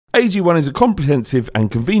AG1 is a comprehensive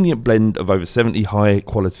and convenient blend of over 70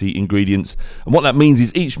 high-quality ingredients, and what that means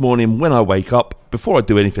is each morning when I wake up, before I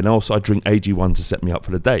do anything else, I drink AG1 to set me up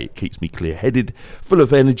for the day. It keeps me clear-headed, full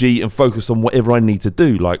of energy, and focused on whatever I need to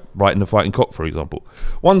do, like writing the Fighting Cock, for example.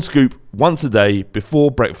 One scoop, once a day,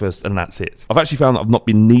 before breakfast, and that's it. I've actually found that I've not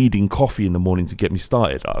been needing coffee in the morning to get me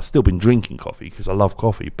started. I've still been drinking coffee because I love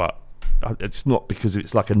coffee, but it's not because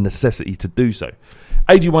it's like a necessity to do so.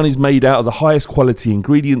 AG1 is made out of the highest quality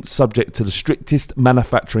ingredients subject to the strictest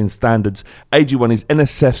manufacturing standards. AG1 is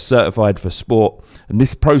NSF certified for sport, and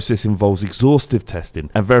this process involves exhaustive testing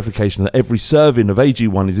and verification that every serving of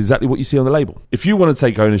AG1 is exactly what you see on the label. If you want to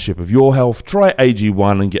take ownership of your health, try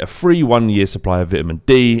AG1 and get a free 1-year supply of vitamin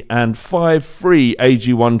D and 5 free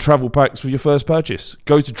AG1 travel packs with your first purchase.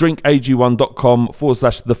 Go to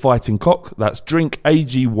drinkag1.com/thefightingcock. That's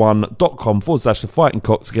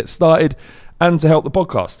drinkag1.com/thefightingcock to get started and to help the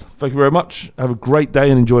podcast. Thank you very much. Have a great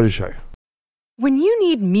day and enjoy the show. When you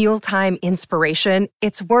need mealtime inspiration,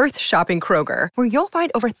 it's worth shopping Kroger, where you'll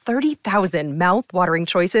find over 30,000 mouth-watering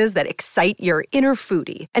choices that excite your inner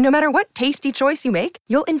foodie. And no matter what tasty choice you make,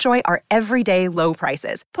 you'll enjoy our everyday low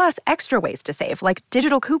prices, plus extra ways to save, like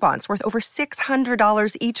digital coupons worth over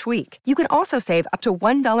 $600 each week. You can also save up to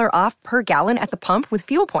 $1 off per gallon at the pump with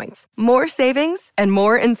fuel points. More savings and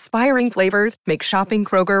more inspiring flavors make shopping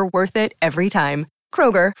Kroger worth it every time.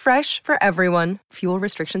 Kroger, fresh for everyone. Fuel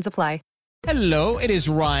restrictions apply. Hello, it is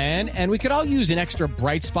Ryan, and we could all use an extra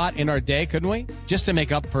bright spot in our day, couldn't we? Just to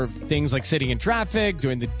make up for things like sitting in traffic,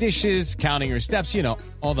 doing the dishes, counting your steps, you know,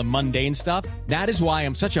 all the mundane stuff. That is why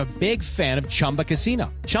I'm such a big fan of Chumba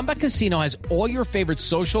Casino. Chumba Casino has all your favorite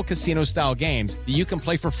social casino-style games that you can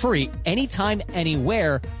play for free anytime,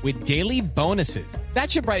 anywhere with daily bonuses. That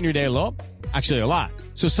should brighten your day a little. Actually, a lot.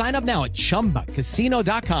 So sign up now at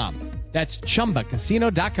ChumbaCasino.com. That's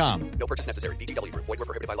ChumbaCasino.com. No purchase necessary. VGW Group. Void where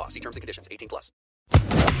prohibited by law. See terms and conditions. 18+.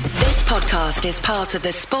 This podcast is part of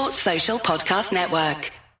the Sports Social Podcast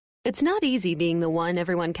Network. It's not easy being the one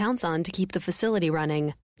everyone counts on to keep the facility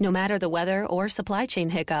running, no matter the weather or supply chain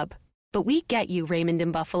hiccup. But we get you, Raymond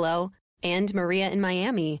in Buffalo, and Maria in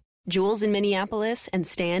Miami, Jules in Minneapolis, and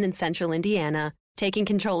Stan in Central Indiana. Taking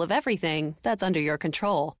control of everything that's under your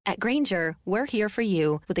control. At Grainger, we're here for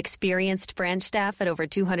you with experienced branch staff at over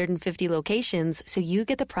 250 locations so you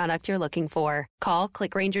get the product you're looking for. Call,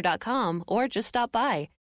 clickgrainger.com, or just stop by.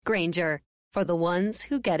 Grainger, for the ones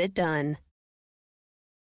who get it done.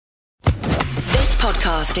 This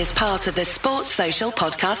podcast is part of the Sports Social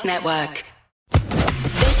Podcast Network.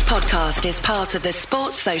 This podcast is part of the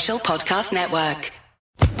Sports Social Podcast Network.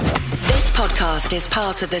 This podcast is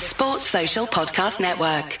part of the Sports Social Podcast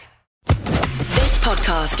Network. This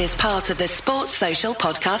podcast is part of the Sports Social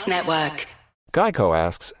Podcast Network. Geico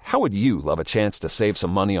asks, how would you love a chance to save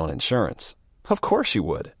some money on insurance? Of course you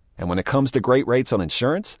would. And when it comes to great rates on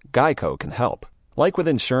insurance, Geico can help. Like with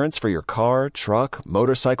insurance for your car, truck,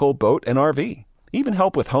 motorcycle, boat, and RV. Even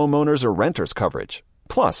help with homeowners or renters coverage.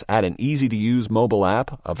 Plus, add an easy-to-use mobile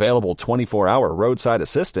app, available 24-hour roadside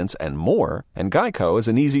assistance, and more, and Geico is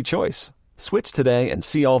an easy choice. Switch today and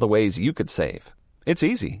see all the ways you could save. It's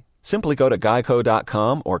easy. Simply go to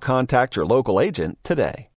geico.com or contact your local agent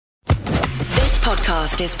today. This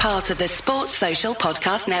podcast is part of the Sports Social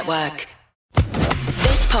Podcast Network.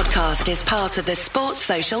 This podcast is part of the Sports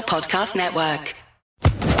Social Podcast Network.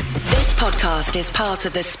 This podcast is part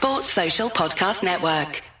of the Sports Social Podcast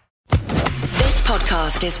Network. This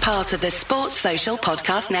podcast is part of the Sports Social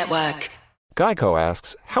Podcast Network. Geico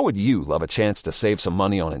asks, how would you love a chance to save some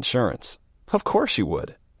money on insurance? Of course you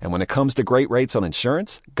would. And when it comes to great rates on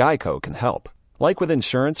insurance, Geico can help. Like with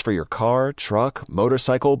insurance for your car, truck,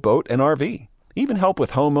 motorcycle, boat, and RV. Even help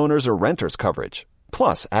with homeowners or renters coverage.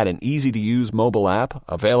 Plus, add an easy-to-use mobile app,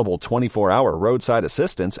 available 24-hour roadside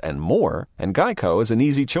assistance, and more, and Geico is an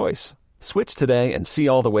easy choice. Switch today and see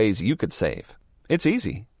all the ways you could save. It's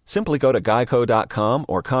easy. Simply go to geico.com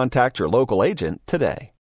or contact your local agent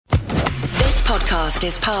today. This podcast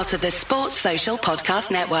is part of the Sports Social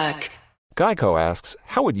Podcast Network. Geico asks,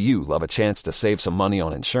 how would you love a chance to save some money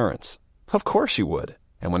on insurance? Of course you would.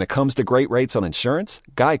 And when it comes to great rates on insurance,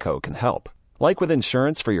 Geico can help. Like with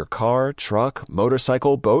insurance for your car, truck,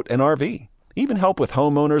 motorcycle, boat, and RV. Even help with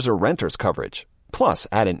homeowners or renters coverage. Plus,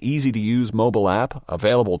 add an easy-to-use mobile app,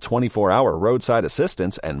 available 24-hour roadside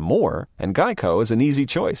assistance, and more, and Geico is an easy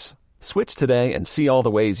choice. Switch today and see all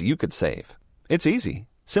the ways you could save. It's easy.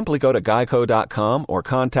 Simply go to geico.com or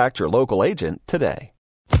contact your local agent today.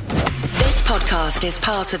 This podcast is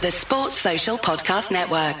part of the Sports Social Podcast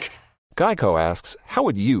Network. Geico asks, how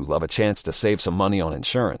would you love a chance to save some money on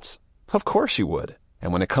insurance? Of course you would.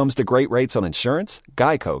 And when it comes to great rates on insurance,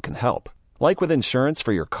 Geico can help. Like with insurance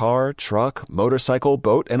for your car, truck, motorcycle,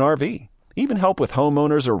 boat, and RV. Even help with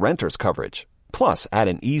homeowners or renters coverage. Plus, add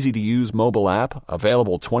an easy-to-use mobile app,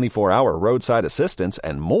 available 24-hour roadside assistance,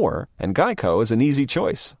 and more, and Geico is an easy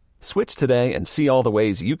choice. Switch today and see all the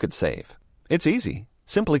ways you could save. It's easy.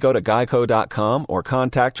 Simply go to geico.com or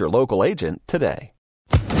contact your local agent today.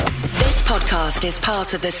 This podcast is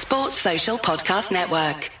part of the Sports Social Podcast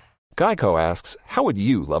Network. Geico asks, how would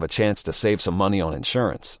you love a chance to save some money on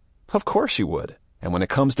insurance? Of course you would. And when it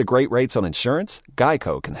comes to great rates on insurance,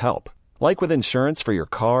 Geico can help. Like with insurance for your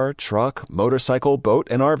car, truck, motorcycle, boat,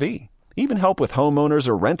 and RV. Even help with homeowners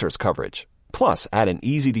or renters coverage. Plus, add an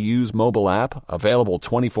easy-to-use mobile app, available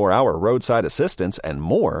 24-hour roadside assistance, and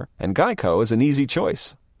more, and Geico is an easy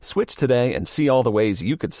choice. Switch today and see all the ways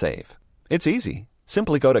you could save. It's easy.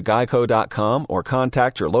 Simply go to geico.com or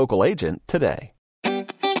contact your local agent today.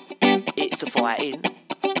 It's the fighting.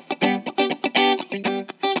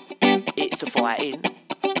 It's the fighting.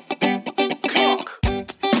 Clock.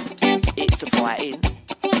 It's the fighting.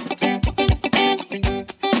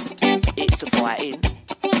 It's the fighting.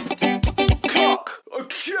 Clock.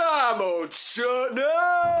 Come on,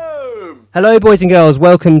 Tottenham. Hello, boys and girls.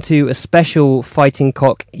 Welcome to a special Fighting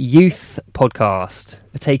Cock Youth podcast.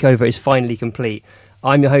 The takeover is finally complete.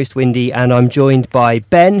 I'm your host, Windy, and I'm joined by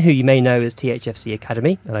Ben, who you may know as THFC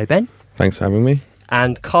Academy. Hello, Ben. Thanks for having me.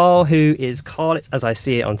 And Carl, who is Carl, as I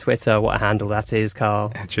see it on Twitter. What a handle that is,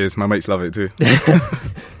 Carl. Cheers, my mates love it too.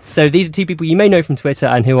 So these are two people you may know from Twitter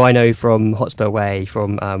and who I know from Hotspur Way,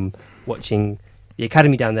 from watching the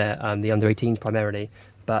Academy down there, the under-18s primarily.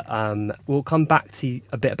 But we'll come back to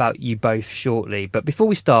a bit about you both shortly. But before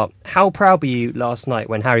we start, how proud were you last night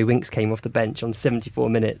when Harry Winks came off the bench on 74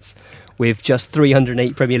 minutes with just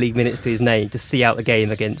 308 Premier League minutes to his name to see out the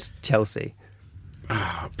game against Chelsea?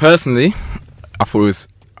 Personally, I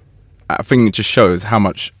think it just shows how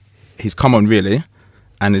much he's come on really,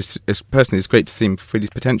 and it's great to see him fulfill his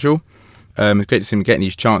potential. It's great to see him getting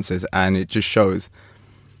these chances, and it just shows,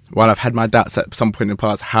 while I've had my doubts at some point in the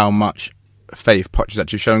past, how much faith Poch is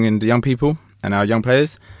actually showing in the young people and our young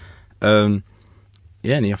players. And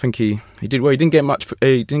I think he did well. He didn't get much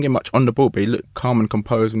on the ball, but he looked calm and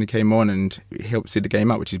composed when he came on, and he helped see the game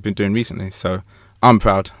out, which he's been doing recently. So I'm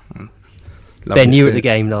proud. Ben, you were at the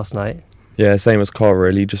game last night. Yeah, same as Carl,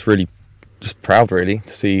 really. Just proud, really,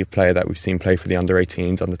 to see a player that we've seen play for the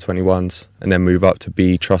under-18s, under-21s, and then move up to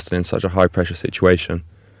be trusted in such a high-pressure situation.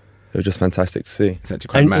 It was just fantastic to see. It's actually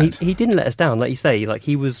quite mad. He didn't let us down, like you say. Like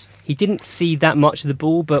he didn't see that much of the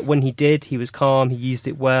ball, but when he did, he was calm. He used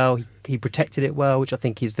it well. He protected it well, which I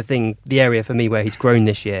think is the area for me where he's grown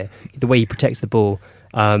this year. The way he protects the ball,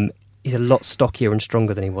 he's a lot stockier and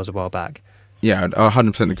stronger than he was a while back. Yeah, I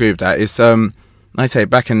 100% agree with that. It's I say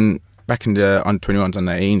back in the under-21s,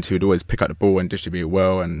 under-18s, he would always pick up the ball and distribute it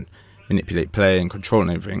well and manipulate play and control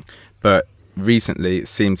and everything. But recently, it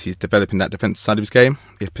seems he's developing that defensive side of his game.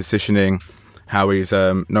 His positioning, how he's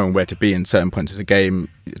knowing where to be in certain points of the game,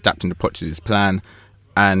 adapting to Poch's plan,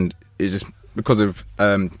 and it's just because of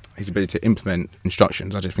his ability to implement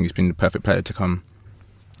instructions. I just think he's been the perfect player to come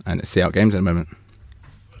and see out games at the moment.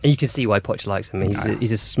 And you can see why Poch likes him.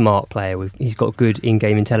 He's a smart player. He's got good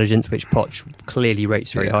in-game intelligence, which Poch clearly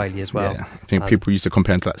rates very highly as well. Yeah. I think people used to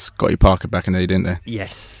compare him to like Scotty Parker back in the day, didn't they?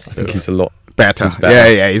 Yes. I think he's a lot better.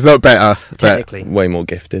 He's a lot better. Technically. Way more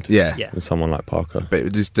gifted. Yeah. Than someone like Parker.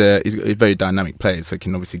 But just he's a very dynamic player, so he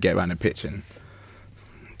can obviously get around the pitch and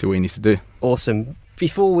do what he needs to do. Awesome.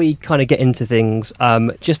 Before we kind of get into things,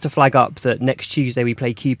 just to flag up that next Tuesday we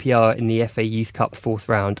play QPR in the FA Youth Cup 4th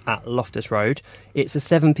round at Loftus Road. It's a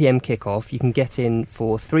 7 p.m. kickoff. You can get in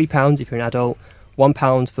for £3 if you're an adult,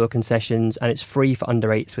 £1 for concessions, and it's free for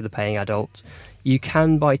under-8s with a paying adult. You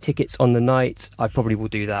can buy tickets on the night. I probably will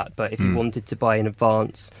do that, but if you wanted to buy in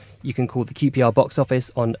advance, you can call the QPR box office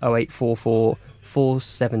on 0844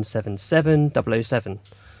 4777 007.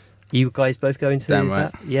 You guys both going to Damn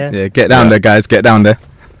that? right. Yeah, get down there, guys. Get down there.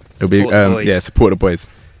 It'll support the boys.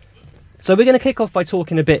 So we're going to kick off by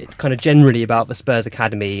talking a bit kind of generally about the Spurs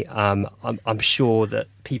Academy. I'm sure that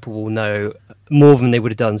people will know more than they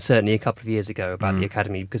would have done certainly a couple of years ago about the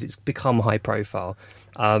Academy because it's become high profile.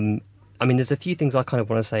 I mean, there's a few things I kind of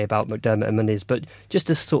want to say about McDermott and Muniz, but just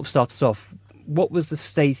to sort of start us off, what was the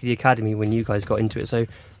state of the Academy when you guys got into it? So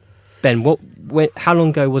Ben, how long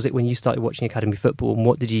ago was it when you started watching Academy football, and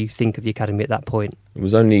what did you think of the Academy at that point? It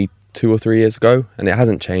was only 2 or 3 years ago, and it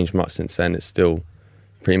hasn't changed much since then. It's still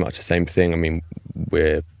pretty much the same thing. I mean,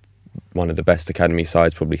 we're one of the best Academy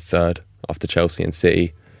sides, probably third after Chelsea and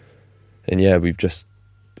City. And yeah, I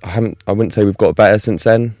wouldn't say we've got better since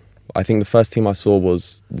then. I think the first team I saw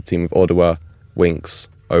was the team with Ottawa, Winks,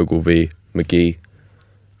 Ogilvie, McGee.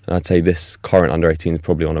 And I'd say this current under-18 is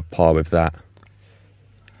probably on a par with that.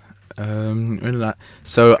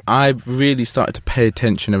 So I really started to pay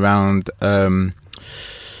attention around,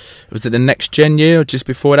 was it the next gen year or just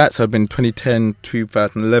before that? So I've been 2010,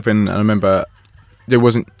 2011, and I remember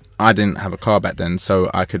I didn't have a car back then, so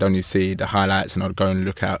I could only see the highlights, and I'd go and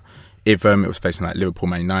look out. If it was facing like Liverpool,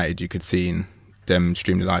 Man United, you could see them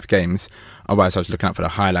stream the live games. Otherwise, I was looking out for the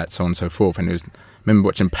highlights, so on and so forth. And I remember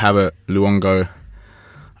watching Parrott, Luongo,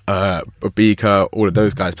 Obika, all of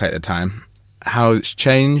those guys play at the time. How it's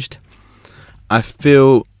changed, I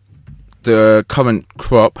feel the current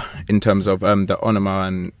crop in terms of the Onoma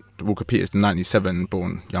and Walker Peters, the 97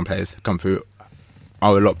 born young players come through,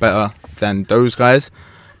 are a lot better than those guys.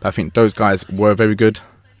 But I think those guys were very good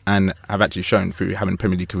and have actually shown through having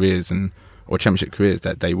Premier League careers or Championship careers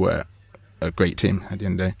that they were a great team at the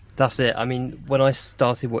end of the day. That's it. I mean, when I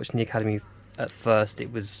started watching the academy at first,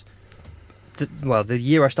 it was the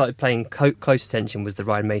year I started paying close attention was the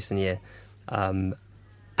Ryan Mason year, and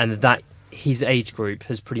that his age group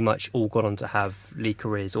has pretty much all gone on to have league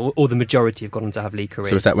careers, or the majority have gone on to have league careers.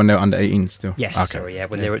 So is that when they were under 18 still? Yes, okay.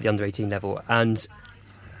 When they were at the under 18 level. And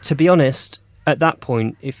to be honest, at that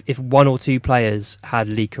point, if one or two players had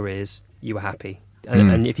league careers, you were happy,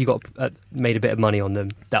 and if you got made a bit of money on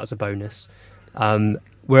them, that was a bonus.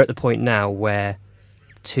 We're at the point now where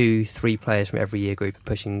 2-3 players from every year group are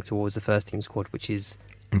pushing towards the first team squad, which is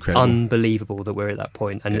incredible. Unbelievable that we're at that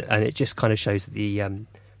point, and it just kind of shows that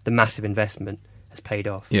the massive investment has paid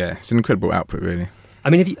off. Yeah, it's an incredible output, really.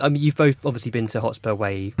 I mean, you've both obviously been to Hotspur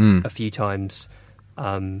Way a few times.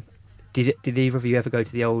 Did either of you ever go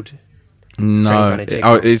to the old? No,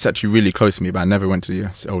 it's actually really close to me, but I never went to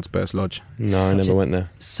the old Spurs Lodge. No, I never went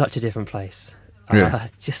there. Such a different place. Really?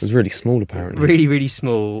 It was really small, apparently. Really, really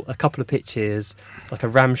small. A couple of pitches, like a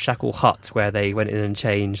ramshackle hut where they went in and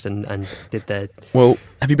changed and did their... Well,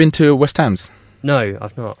 have you been to West Ham's? No,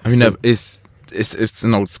 I've not. I mean, it's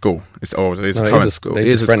an old school. It's old. It's a current school. They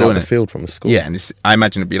just rent out the field from a school. Yeah, and I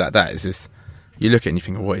imagine it'd be like that. It's just, you look at it and you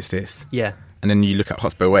think, what is this? Yeah. And then you look at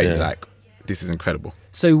Hotspur Way and you're like, this is incredible.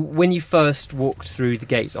 So when you first walked through the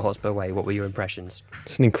gates at Hotspur Way, what were your impressions?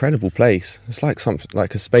 It's an incredible place. It's like something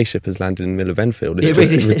like a spaceship has landed in the middle of Enfield. It's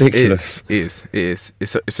just ridiculous. It is.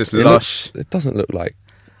 It's just lush. It doesn't look like...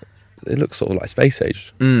 It looks sort of like space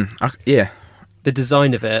age. Yeah. The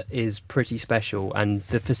design of it is pretty special, and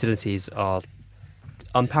the facilities are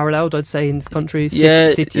unparalleled, I'd say, in this country.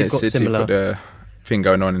 City have got similar. Got a thing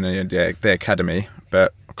going on in the academy,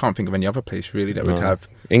 but I can't think of any other place really that would have.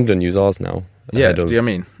 England use ours now. Yeah, do you know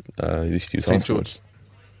what I mean? Used to use St. George.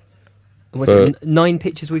 What's it, 9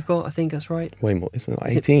 pitches we've got, I think that's right. Way more, isn't it?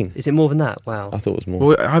 Like 18. Is it more than that? Wow. I thought it was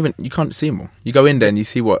more. Well, you can't see them all. You go in there and you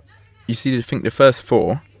see the first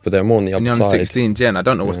 4. But they're more on the other side. And the under 16s, yeah, and I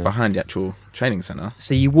don't know what's behind the actual training centre.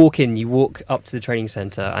 So you walk up to the training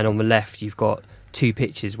centre, and on the left you've got 2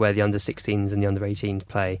 pitches where the under 16s and the under 18s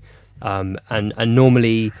play. And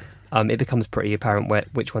normally it becomes pretty apparent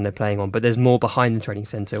which one they're playing on, but there's more behind the training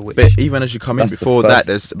centre. But even as you come in before that,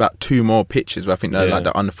 there's about 2 more pitches where I think they're like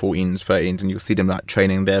the under 14s, 13s, and you'll see them like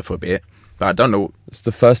training there for a bit. But I don't know. It's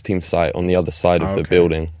the first team site on the other side of the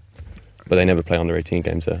building, but they never play under 18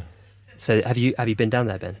 games there. So have you been down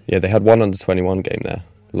there, Ben? Yeah, they had one under 21 game there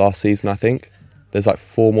last season, I think. There's like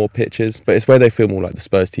 4 more pitches, but it's where they film all like the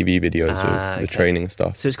Spurs TV videos of the training and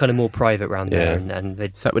stuff. So it's kind of more private around there. And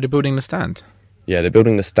is that where they're building the stand? Yeah, they're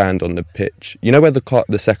building the stand on the pitch. You know where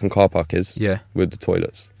the second car park is? Yeah. With the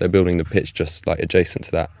toilets. They're building the pitch just like adjacent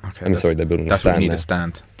to that. Okay. They're building the stand. That's what we need a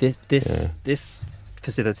stand. This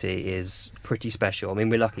facility is pretty special. I mean,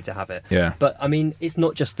 we're lucky to have it. Yeah. But I mean, it's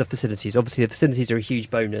not just the facilities. Obviously, the facilities are a huge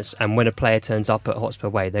bonus, and when a player turns up at Hotspur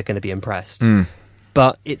Way, they're going to be impressed.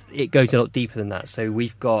 But it goes a lot deeper than that. So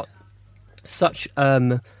we've got such,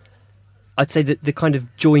 I'd say that the kind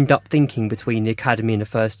of joined up thinking between the academy and the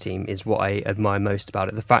first team is what I admire most about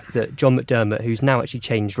it. The fact that John McDermott, who's now actually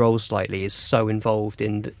changed roles slightly, is so involved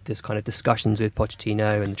in this kind of discussions with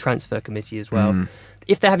Pochettino and the transfer committee as well.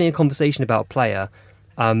 If they're having a conversation about a player,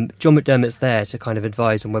 John McDermott's there to kind of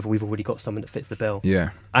advise on whether we've already got someone that fits the bill.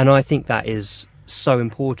 Yeah. And I think that is so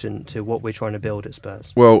important to what we're trying to build at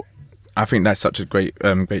Spurs. Well, I think that's such a great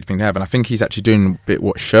thing to have, and I think he's actually doing a bit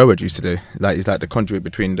what Sherwood used to do. Like he's like the conduit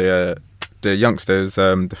between the youngsters,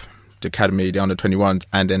 the academy, the under 21s,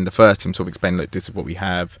 and then the first team, sort of explaining like, this is what we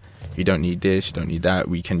have. You don't need this, you don't need that.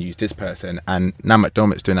 We can use this person, and now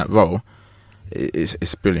McDermott's doing that role.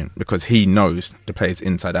 It's brilliant because he knows the players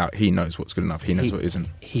inside out. He knows what's good enough. He knows what isn't.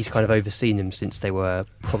 He's kind of overseen them since they were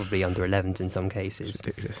probably under 11s in some cases. It's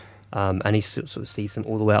ridiculous. And he sort of sees them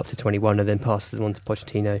all the way up to 21 and then passes them on to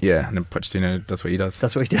Pochettino. Yeah, and then Pochettino does what he does.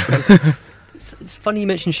 That's what he does. it's funny you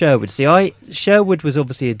mentioned Sherwood. See, Sherwood was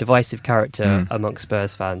obviously a divisive character amongst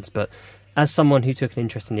Spurs fans, but as someone who took an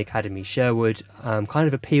interest in the academy, Sherwood kind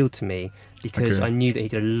of appealed to me because I knew that he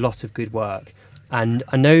did a lot of good work, and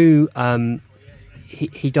I know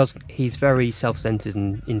he's very self-centered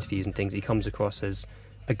in interviews and things. He comes across as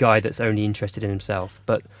a guy that's only interested in himself,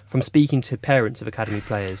 but from speaking to parents of academy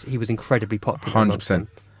players, he was incredibly popular.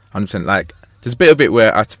 100%. Like, there's a bit of it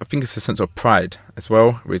where I think it's a sense of pride as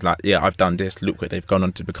well, where he's like, yeah, I've done this, look what they've gone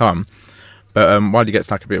on to become. But while he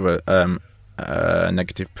gets like a bit of a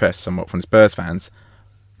negative press somewhat from Spurs fans,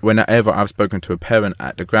 whenever I've spoken to a parent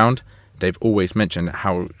at the ground, they've always mentioned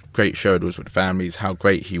how great Sherwood was with families, how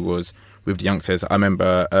great he was with the youngsters. I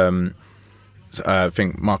remember, I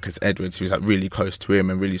think Marcus Edwards, who was like really close to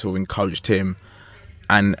him and really sort of encouraged him.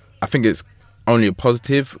 And I think it's only a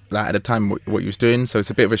positive, like at the time, what he was doing. So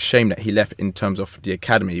it's a bit of a shame that he left in terms of the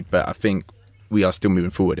academy, but I think we are still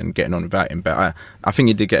moving forward and getting on without him. But I think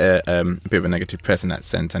he did get a bit of a negative press in that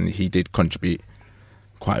sense, and he did contribute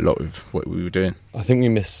quite a lot with what we were doing. I think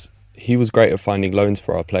he was great at finding loans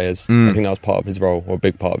for our players. I think that was part of his role, or a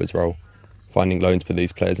big part of his role, finding loans for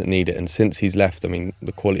these players that need it. And since he's left, I mean,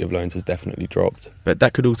 the quality of loans has definitely dropped. But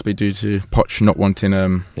that could also be due to Poch not wanting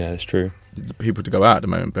yeah, it's true, people to go out at the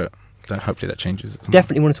moment, but hopefully that changes.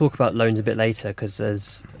 Definitely want to talk about loans a bit later, because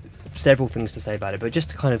there's several things to say about it, but just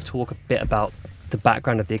to kind of talk a bit about the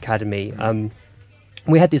background of the academy.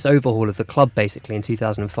 We had this overhaul of the club basically in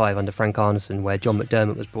 2005 under Frank Arneson, where John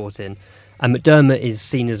McDermott was brought in, and McDermott is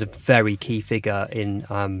seen as a very key figure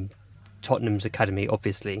in Tottenham's academy,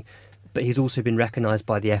 obviously, but he's also been recognised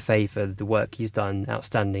by the FA for the work he's done,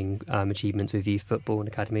 outstanding achievements with youth football and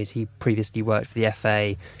academies. He previously worked for the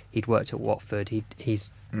FA, he'd worked at Watford, he's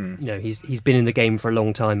been in the game for a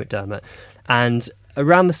long time, McDermott. And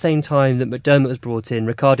around the same time that McDermott was brought in,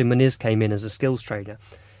 Ricardo Muniz came in as a skills trainer.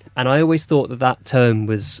 And I always thought that term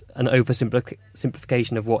was an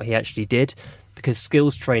oversimplification of what he actually did, because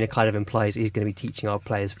skills trainer kind of implies he's going to be teaching our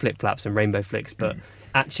players flip-flaps and rainbow flicks, but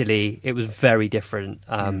actually it was very different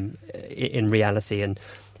in reality. And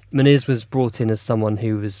Muniz was brought in as someone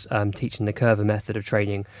who was teaching the Curver method of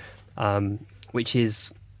training, which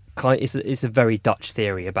is it's a very Dutch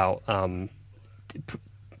theory about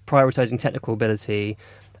prioritising technical ability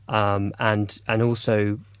and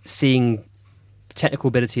also seeing technical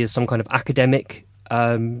ability as some kind of academic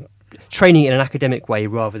training in an academic way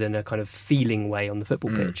rather than a kind of feeling way on the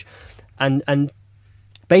football pitch, and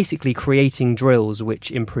basically creating drills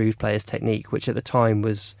which improve players' technique, which at the time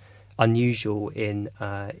was unusual in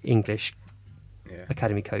English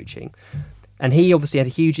academy coaching. And he obviously had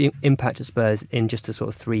a huge impact at Spurs in just a sort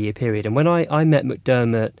of 3-year period. And when I met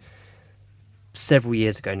McDermott several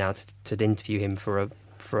years ago now to interview him for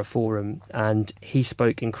a forum, and he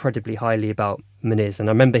spoke incredibly highly about Muniz. And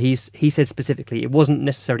I remember he said specifically it wasn't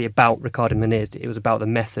necessarily about Ricardo Muniz, it was about the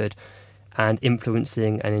method and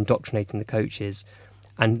influencing and indoctrinating the coaches.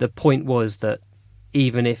 And the point was that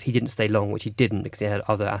even if he didn't stay long, which he didn't because he had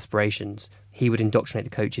other aspirations, he would indoctrinate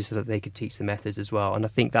the coaches so that they could teach the methods as well. And I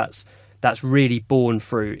think that's really borne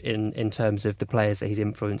through in terms of the players that he's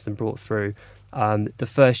influenced and brought through. The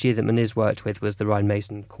first year that Muniz worked with was the Ryan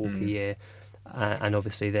Mason Corker year, and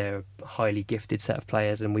obviously they're a highly gifted set of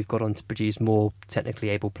players, and we've got on to produce more technically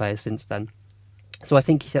able players since then. So I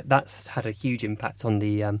think he said that's had a huge impact on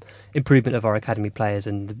the improvement of our academy players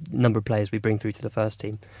and the number of players we bring through to the first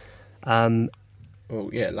team. Well,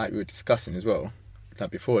 yeah, like we were discussing as well,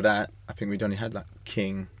 like before that, I think we'd only had like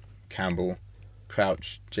King, Campbell,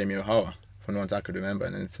 Crouch, Jamie O'Hara, from the ones I could remember,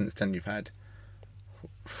 and then since then you've had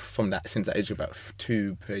since that age about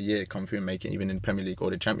 2 per year come through and make it even in the Premier League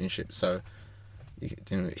or the Championship. So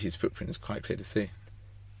his footprint is quite clear to see.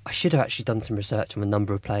 I should have actually done some research on the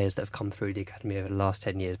number of players that have come through the academy over the last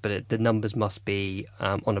 10 years, but the numbers must be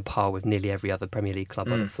on a par with nearly every other Premier League club,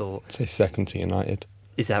 I'd have thought. I'd say second to United.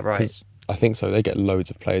 Is that right? I think so. They get loads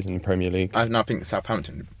of players in the Premier League. I think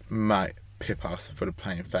Southampton might pip us for the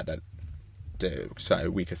playing fact that they're a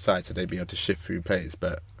weaker side, so they'd be able to shift through players,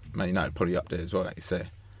 but Man United probably up there as well, like you say.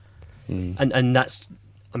 And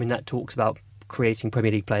that talks about creating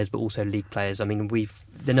Premier League players, but also league players. I mean,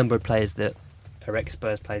 the number of players that are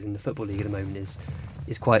ex-Spurs players in the Football League at the moment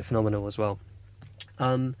is quite phenomenal as well.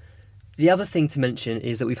 The other thing to mention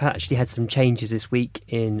is that we've actually had some changes this week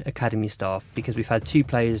in academy staff, because we've had 2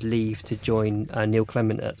 players leave to join Neil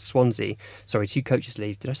Clement at Swansea. Sorry, 2 coaches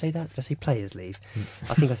leave. Did I say that? Did I say players leave?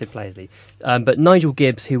 I think I said players leave. But Nigel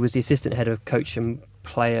Gibbs, who was the assistant head of coach and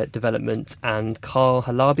player development, and Carl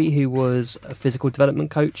Halabi, who was a physical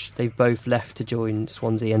development coach, they've both left to join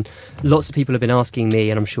Swansea. And lots of people have been asking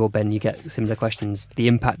me, and I'm sure Ben you get similar questions, the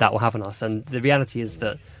impact that will have on us. And the reality is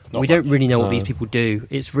that we don't really know what these people do.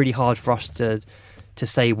 It's really hard for us to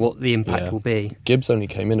say what the impact will be. Gibbs only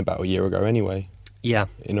came in about a year ago anyway. Yeah.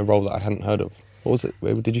 In a role that I hadn't heard of. What was it?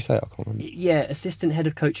 Where did you say? I can't remember. Yeah, assistant head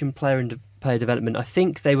of coach and player development. I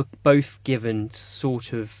think they were both given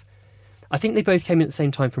sort of... I think they both came in at the same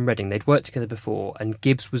time from Reading. They'd worked together before, and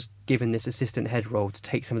Gibbs was given this assistant head role to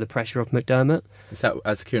take some of the pressure off McDermott. Is that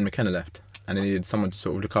as Kieran McKenna left? And they needed someone to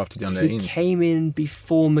sort of look after the under-18s? He came in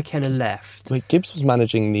before McKenna left. Wait, Gibbs was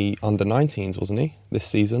managing the under-19s, wasn't he, this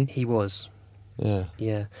season? He was. Yeah.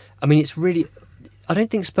 Yeah. I mean, it's really... I don't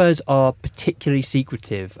think Spurs are particularly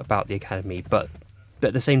secretive about the academy, but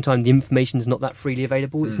at the same time, the information is not that freely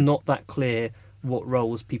available. It's not that clear what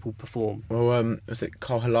roles people perform. Well, was it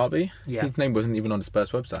Carl Halabi? Yeah. His name wasn't even on the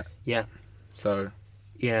Spurs website. Yeah. So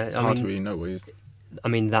yeah, it's hard to really know what he was. I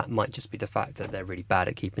mean, that might just be the fact that they're really bad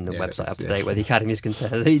at keeping the website up to yeah. date where the academy is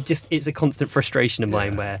concerned. It's a constant frustration of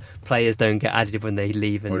mine where players don't get added when they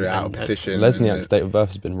leave. Or they're out of position. Lesniak's date of birth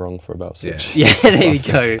has been wrong for about 6 Yeah, years. there we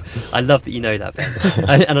go. I love that you know that,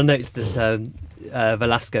 Ben. And I noticed that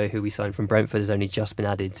Velasco, who we signed from Brentford, has only just been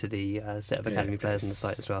added to the set of academy players on the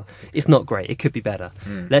site as well. It's not great. It could be better.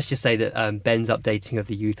 Let's just say that Ben's updating of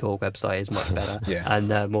the YouthHawk website is much better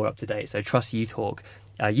and more up to date. So trust YouthHawk.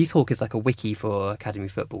 YouthHawk is like a wiki for academy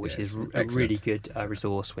football, which is a really good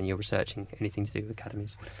resource when you're researching anything to do with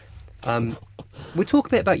academies. We'll talk a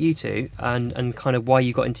bit about you two and kind of why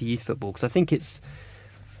you got into youth football, because I think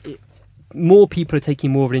more people are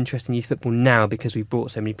taking more of an interest in youth football now because we've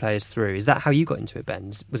brought so many players through. Is that how you got into it,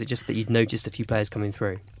 Ben? Was it just that you'd noticed a few players coming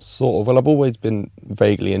through? Sort of. Well, I've always been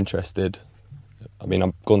vaguely interested. I mean,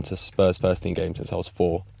 I've gone to Spurs first team games since I was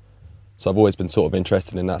 4. So I've always been sort of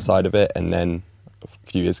interested in that side of it. And then a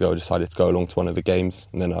few years ago, I decided to go along to one of the games.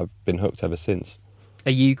 And then I've been hooked ever since.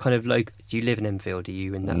 Are you kind of do you live in Enfield? Are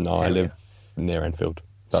you in that No, area? I live near Enfield.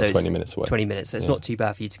 About 20 minutes away. 20 minutes, so it's not too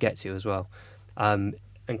bad for you to get to as well.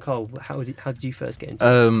 And Carl, how did you first get into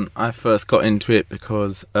it? I first got into it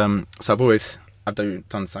because so I've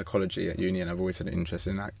done psychology at uni, and I've always had an interest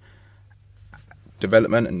in like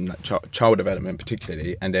development and like, child development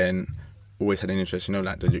particularly, and then always had an interest,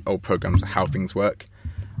 like the old programs, how things work.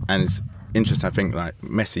 And it's interesting, I think, like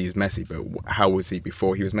Messi is Messi, but how was he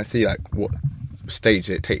before he was Messi? Like what stage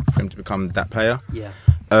did it take for him to become that player? Yeah.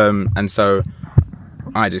 And so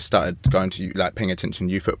I just started going to like paying attention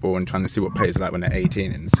to youth football and trying to see what players are like when they're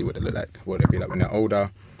 18 and see what they look like, what they'd be like when they're older.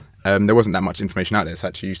 There wasn't that much information out there, so I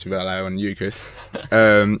actually used to rely on Eucharist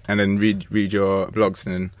and then read your blogs.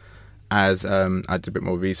 And then as I did a bit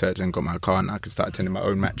more research and got my car, and I could start attending my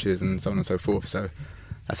own matches and so on and so forth. So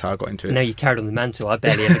that's how I got into it. No, you carried on the mantle. I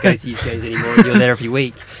barely ever go to youth games anymore, and you're there every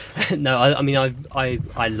week. No, I mean,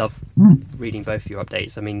 I love reading both of your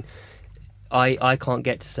updates. I mean, I can't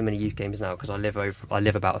get to so many youth games now because I live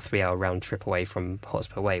about a 3-hour round trip away from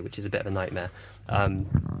Hotspur Way, which is a bit of a nightmare.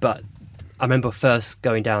 But I remember first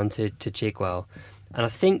going down to Chigwell, and I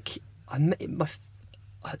think I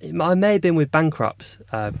may have been with Bankrupts,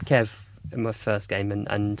 Kev, in my first game,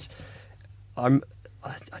 and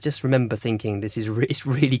I just remember thinking it's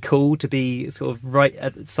really cool to be sort of right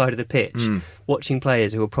at the side of the pitch, watching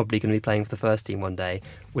players who are probably going to be playing for the first team one day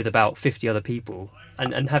with about 50 other people,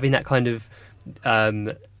 and having that kind of I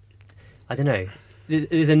don't know.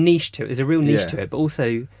 There's a niche to it. There's a real niche to it, but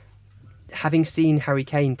also having seen Harry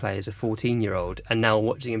Kane play as a 14-year-old and now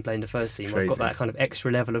watching him play in the first team, I've got that kind of extra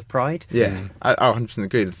level of pride. Yeah, I 100%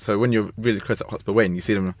 agree. So when you're really close at Hotspur Way and you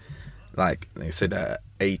see them, like they said,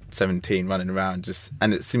 8, 17 running around,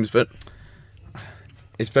 and it seems that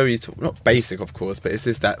it's very not basic, of course, but it's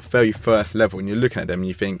just that very first level. And you're looking at them and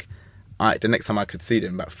you think, the next time I could see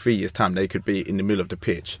them, about 3 years' time, they could be in the middle of the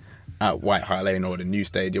pitch at White Hart Lane or the new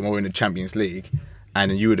stadium or in the Champions League,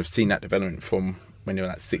 and you would have seen that development from when you were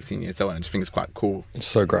like 16 years old. And I just think it's quite cool. It's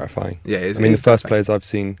so gratifying. Yeah, I mean, the first players I've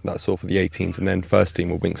seen that saw for the 18s and then first team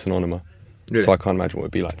were Winks and Onoma. Really? So I can't imagine what it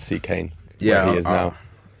would be like to see Kane where he is now.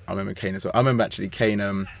 I remember Kane as well. I remember actually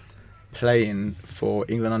Kane playing for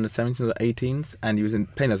England under 17s or 18s, and he was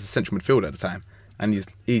playing as a central midfielder at the time, and he's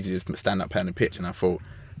easy to stand up playing on the pitch, and I thought,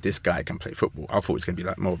 this guy can play football. I thought it was going to be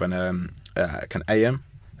like more of an AM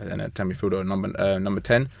and a 10 midfielder, number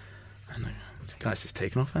 10. And this guy's just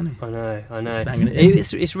taken off, hasn't he? I know.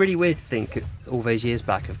 It's really weird to think all those years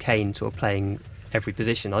back of Kane sort of playing every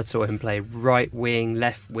position. I saw him play right wing,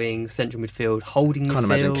 left wing, central midfield, holding midfield. Can't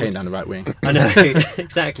imagine Kane down the right wing. I know,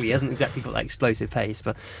 exactly. He hasn't exactly got that explosive pace,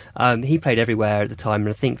 but he played everywhere at the time, and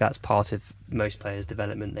I think that's part of most players'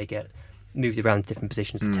 development. They get moved around different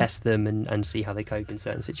positions to test them and see how they cope in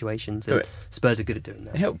certain situations. And Spurs are good at doing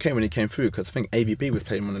that. It helped Kane when he came through, because I think AVB was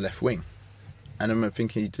playing on the left wing, and I remember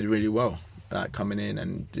thinking he did really well. coming in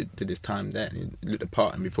and did his time there. And he looked the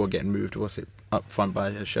part, and before getting moved, up front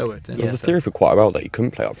by Sherwood? There was a theory for quite a while that he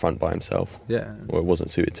couldn't play up front by himself. Yeah. Or it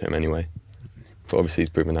wasn't suited to him anyway. But obviously he's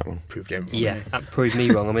proven that wrong. Proved him wrong. Yeah, that proved me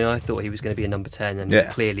wrong. I mean, I thought he was going to be a number 10, and he's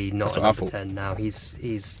clearly not a number 10 now.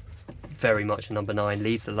 He's very much a number 9,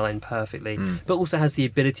 leads the line perfectly, but also has the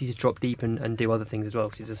ability to drop deep and do other things as well,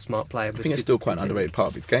 because he's a smart player. I think it's still quite an underrated part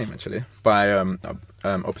of his game, actually, by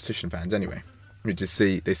opposition fans anyway. They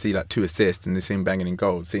see like 2 assists and they see him banging in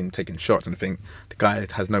goals, see him taking shots, and I think the guy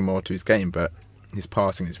has no more to his game, but his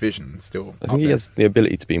passing, his vision still. I think he has the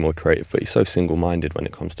ability to be more creative, but he's so single-minded when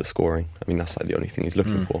it comes to scoring. I mean, that's like the only thing he's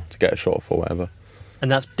looking for, to get a shot off or whatever.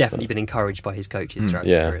 And that's definitely been encouraged by his coaches throughout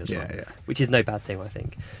his career as well, which is no bad thing, I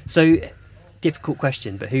think. So, difficult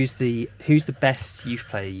question, but who's the best youth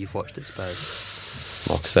player you've watched at Spurs?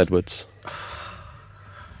 Marcus Edwards.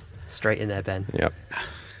 Straight in there, Ben. Yep.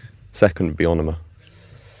 Second would be Onuma.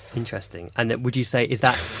 Interesting. And would you say, is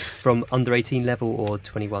that from under 18 level or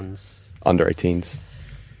 21s? Under 18s.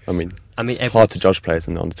 I mean it's Edwards, hard to judge players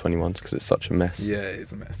in the under 21s because it's such a mess. Yeah,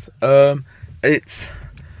 it's a mess.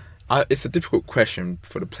 It's a difficult question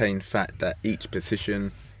for the plain fact that each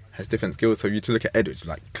position has different skills. So you to look at Edwards,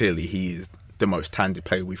 like clearly he is the most talented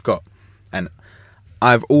player we've got, and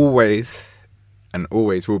I've always and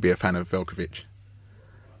always will be a fan of Velkovic.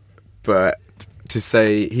 But to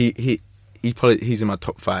say he's in my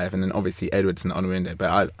top 5, and then obviously Edwards and Onuma in there.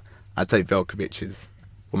 But I'd say Velkovic is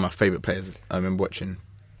one of my favourite players I remember watching.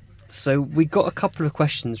 So we got a couple of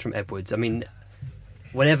questions from Edwards. I mean,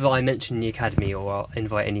 whenever I mention the academy or I'll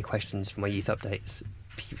invite any questions for my youth updates,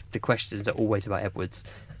 the questions are always about Edwards.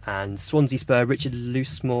 And Swansea Spur Richard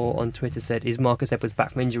Loosemore on Twitter said, "Is Marcus Edwards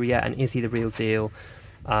back from injury yet, and is he the real deal?"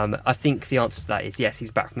 I think the answer to that is yes,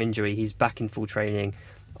 he's back from injury. He's back in full training.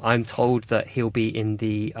 I'm told that he'll be in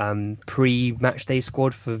the pre-match day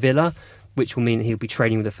squad for Villa, which will mean that he'll be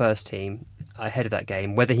training with the first team ahead of that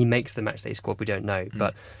game. Whether he makes the match day squad, we don't know.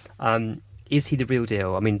 But is he the real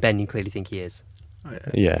deal? I mean, Ben, you clearly think he is.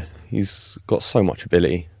 Yeah, he's got so much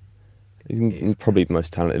ability. He's probably the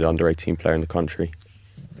most talented under-18 player in the country.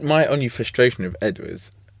 My only frustration with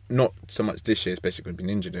Edwards, not so much this year, especially because he's been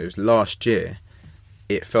injured, it was last year,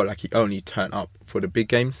 it felt like he only turned up for the big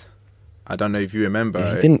games. I don't know if you remember.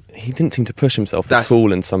 Yeah, he didn't seem to push himself at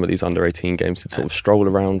all in some of these under-18 games. He'd sort of stroll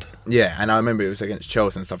around. Yeah, and I remember it was against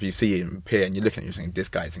Chelsea and stuff. You see him appear and you're looking at him and saying, this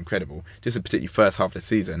guy is incredible. Just particularly first half of the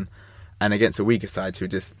season. And against a weaker side, he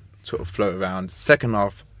would just sort of float around. Second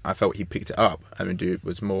half, I felt he picked it up. I mean,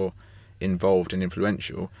 was more involved and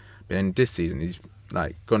influential. But in this season, he's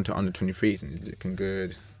like gone to under 23s and he's looking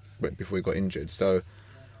good before he got injured. So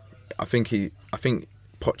I think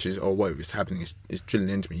Poch's or whatever is happening is drilling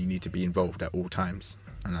into me. You need to be involved at all times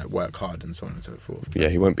and like work hard and so on and so forth. Yeah,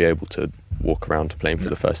 he won't be able to walk around playing for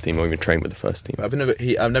the first team or even train with the first team. But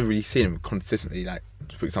I've never really seen him consistently, like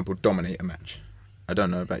for example, dominate a match. I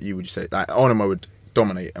don't know about you. Would you say like Onuma would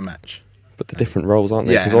dominate a match? But the different roles, aren't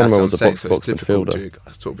they? Yeah, because Onuma was a box box midfielder.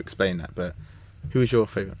 To sort of explain that. But who is your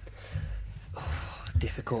favourite?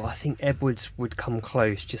 Difficult. I think Edwards would come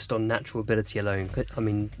close just on natural ability alone. I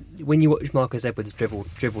mean, when you watch Marcus Edwards dribble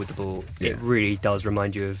the ball, it really does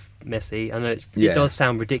remind you of Messi. I know it does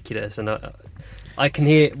sound ridiculous, and I can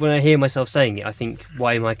hear when I hear myself saying it. I think,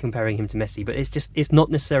 why am I comparing him to Messi? But it's not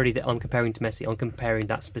necessarily that I'm comparing to Messi. I'm comparing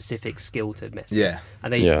that specific skill to Messi. Yeah,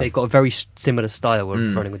 and they've got a very similar style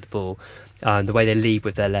of running with the ball, the way they lead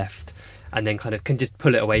with their left. And then kind of can just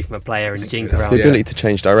pull it away from a player and jink around. The ability to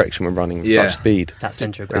change direction when running with such speed. That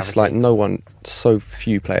centre of gravity. It's like so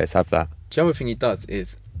few players have that. The other thing he does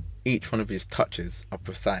is each one of his touches are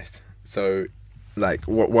precise. So, like,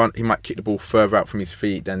 he might kick the ball further out from his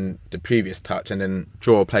feet than the previous touch and then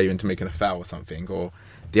draw a player into making a foul or something.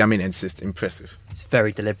 It's just impressive. It's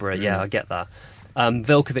very deliberate, I get that.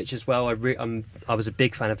 Velkovic as well. I was a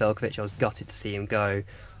big fan of Velkovic. I was gutted to see him go.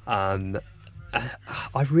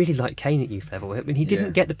 I really like Kane at youth level. I mean, he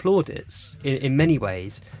didn't get the plaudits in many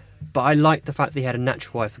ways, but I liked the fact that he had a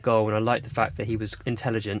natural eye for goal, and I liked the fact that he was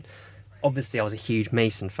intelligent. Obviously, I was a huge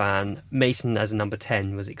Mason fan. Mason as a number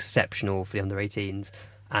 10 was exceptional for the under-18s,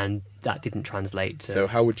 and that didn't translate to... So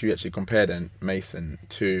how would you actually compare then Mason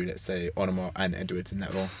to, let's say, Onuma and Edwards in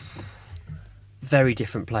that role? Very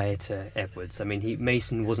different player to Edwards. I mean,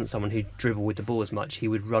 Mason wasn't someone who dribbled with the ball as much. He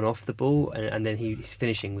would run off the ball, and then his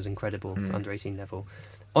finishing was incredible under 18 level.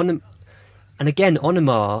 And again,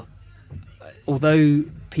 Onuma, although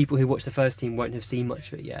people who watch the first team won't have seen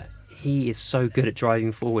much of it yet, he is so good at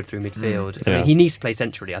driving forward through midfield. I Yeah. mean, he needs to play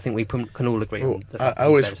centrally. I think we can all agree on the fact I that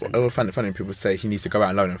always he's better centrally. find it funny when people say he needs to go out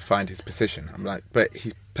on loan and find his position. I'm like, but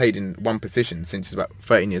he's played in one position since he's about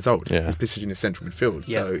 13 years old. Yeah. His position is central midfield,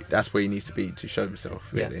 Yeah. so that's where he needs to be to show himself,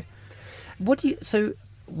 really. What do you? So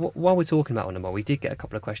while we're talking about Onomah, we did get a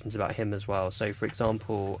couple of questions about him as well. So, for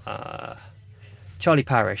example, Charlie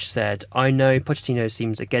Parrish said, "I know Pochettino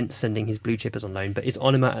seems against sending his blue chippers on loan, but is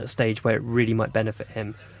Onomah at a stage where it really might benefit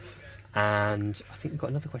him?" And I think we've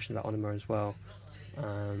got another question about Onomah as well.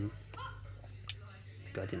 Maybe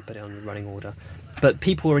I didn't put it on the running order, but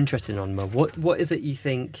people are interested in Onomah. What is it you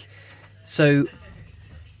think? So,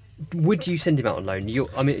 would you send him out on loan?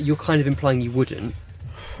 You're kind of implying you wouldn't.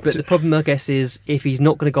 But the problem, I guess, is if he's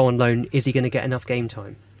not going to go on loan, is he going to get enough game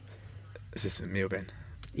time? Is this me or Ben?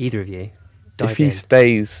 Either of you. If he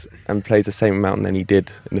stays and plays the same amount than he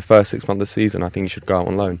did in the first 6 months of the season, I think he should go out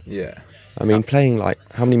on loan. Yeah. I mean, playing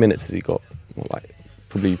how many minutes has he got?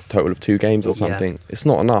 Probably a total of 2 games or something. It's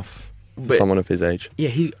not enough for someone of his age.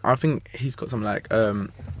 Yeah, I think he's got something like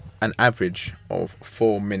an average of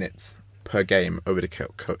 4 minutes per game over the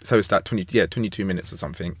so it's like 22 minutes or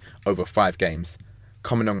something over 5 games,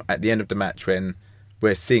 coming on at the end of the match when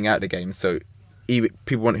we're seeing out the game. So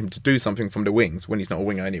people want him to do something from the wings when he's not a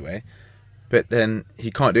winger anyway. But then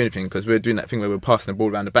he can't do anything because we're doing that thing where we're passing the ball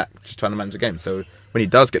around the back, just trying to manage the game. So when he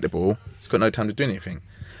does get the ball, he's got no time to do anything.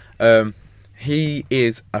 He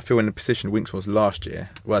is, I feel, in the position Winks was last year,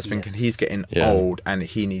 where I was thinking he's getting old and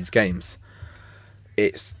he needs games.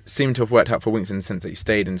 It seemed to have worked out for Winks in the sense that he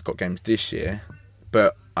stayed and has got games this year.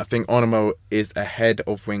 But I think Onomah is ahead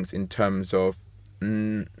of Winks in terms of,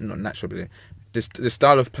 not natural ability, the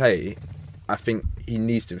style of play. I think he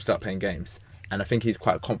needs to start playing games. And I think he's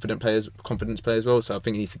quite a confidence player as well. So I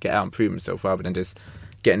think he needs to get out and prove himself rather than just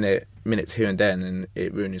getting the minutes here and there and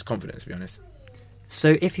it ruin his confidence, to be honest.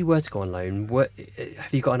 So if he were to go on loan,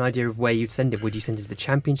 have you got an idea of where you'd send him? Would you send him to the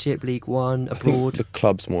Championship, League One, abroad? I think the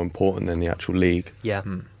club's more important than the actual league. Yeah.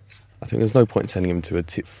 I think there's no point sending him to a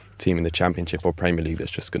team in the Championship or Premier League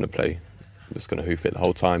that's just going to hoof it the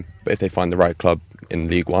whole time. But if they find the right club in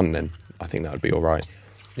League One, then I think that would be all right.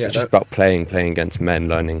 Yeah, it's just about playing against men,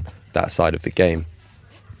 learning that side of the game.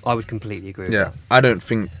 I would completely agree with that. I don't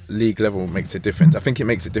think league level makes a difference. I think it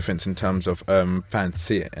makes a difference in terms of fans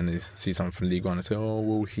see it and they see someone from League One and say, oh,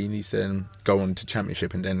 well, he needs to then go on to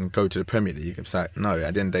Championship and then go to the Premier League. It's like, no,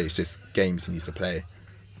 at the end of the day, it's just games he needs to play,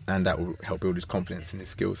 and that will help build his confidence and his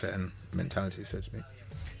skill set and mentality, so to speak.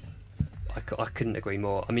 I couldn't agree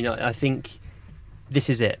more. I mean, I think this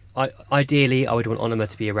is it. Ideally, I would want Onomah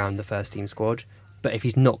to be around the first team squad, but if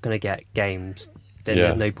he's not going to get games, then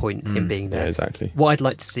there's no point in him being there. Yeah, exactly. What I'd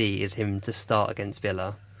like to see is him to start against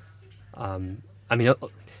Villa. I mean,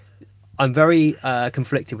 I'm very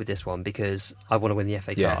conflicted with this one because I want to win the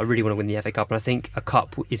FA Cup. Yeah. I really want to win the FA Cup, and I think a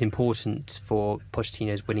cup is important for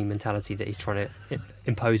Pochettino's winning mentality that he's trying to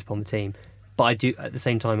impose upon the team. But I do, at the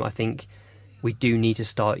same time, I think we do need to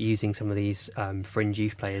start using some of these fringe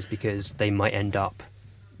youth players because they might end up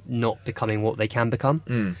not becoming what they can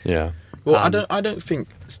become. Yeah. Well, I don't think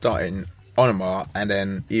starting Onomah and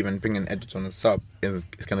then even bringing Edwards on a sub is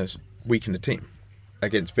going to weaken the team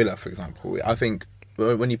against Villa, for example. I think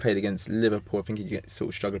when he played against Liverpool, I think he sort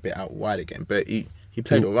of struggled a bit out wide again, but he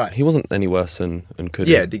played all right. He wasn't any worse than could.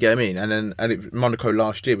 Yeah, do you get what I mean? And then Monaco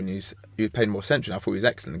last year when he was playing more central, I thought he was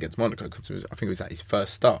excellent against Monaco because I think it was at his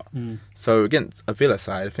first start. So against a Villa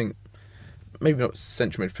side, I think maybe not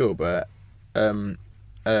central midfield, but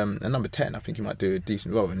a number 10, I think he might do a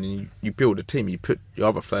decent role. And you build a team, you put your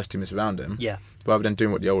other first teamers around him, rather than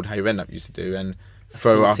doing what the old Harry Redknapp used to do and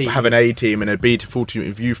have an A team and a B to full team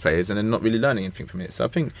of youth players and then not really learning anything from it. So I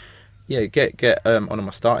think, get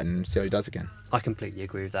Onomah starting and see how he does again. I completely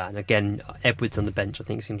agree with that. And again, Edwards on the bench, I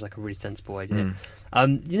think, seems like a really sensible idea.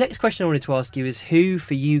 The next question I wanted to ask you is who,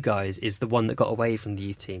 for you guys, is the one that got away from the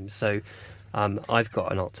youth team? So I've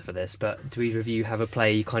got an answer for this, but do either of you have a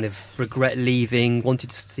player you kind of regret leaving,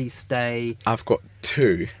 wanted to see stay? I've got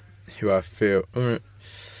 2 who I feel...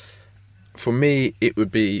 for me, it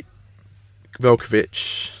would be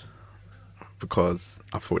Velkovic, because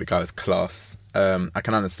I thought the guy was class. I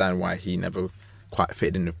can understand why he never quite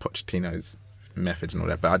fitted in with Pochettino's methods and all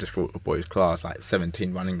that, but I just thought the boy was class, like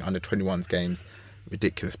 17 running under 21s games,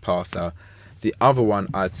 ridiculous passer. The other one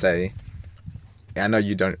I'd say, I know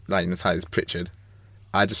you don't like him as high as Pritchard.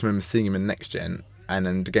 I just remember seeing him in Next Gen, and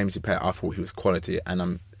then the games he played, I thought he was quality, and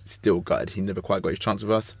I'm still gutted he never quite got his chance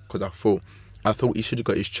with us, because I thought he should have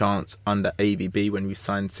got his chance under AVB when we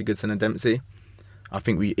signed Sigurdsson and Dempsey. I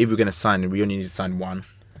think if we were going to sign him, we only need to sign one,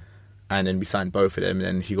 and then we signed both of them, and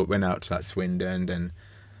then he went out to like Swindon, and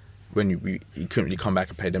he couldn't really come back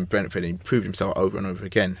and play them Brentford, and he proved himself over and over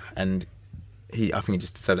again. And I think he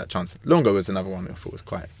just deserved that chance. Longo was another one I thought was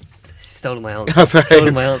quite. Stolen my answer.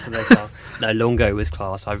 Stolen my answer there, Carl. No, Longo was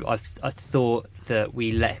class. I thought that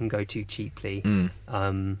we let him go too cheaply.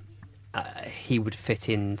 He would fit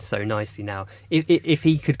in so nicely now. If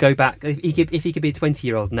he could go back, if he could be a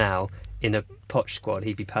 20-year-old now in a Poch squad,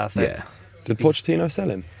 he'd be perfect. Yeah. Did Pochettino sell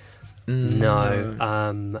him? No.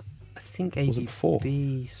 I think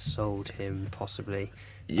AVB sold him possibly.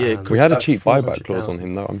 Yeah, we had a cheap buyback clause on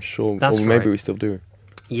him though. I'm sure. That's or maybe right. we still do.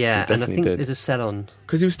 Yeah, and I think there's a sell on.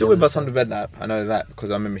 Because he was still with us under Redknapp. I know that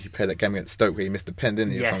because I remember he played that game against Stoke where he missed a pen,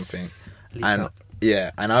 didn't he, or something? League And Cup.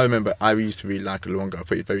 yeah, and I remember I used to really like Luongo. I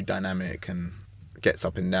thought he was very dynamic and gets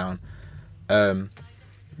up and down.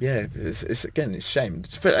 Yeah, it's again, it's a shame. The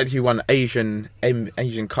fact that he won Asian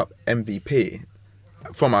Cup MVP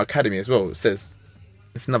from our academy as well. It says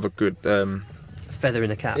it's another good feather in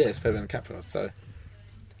the cap. Yeah, it's feather in the cap for us. So,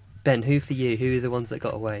 Ben, who for you? Who are the ones that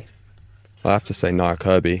got away? I have to say Nia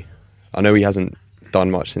Kirby. I know he hasn't done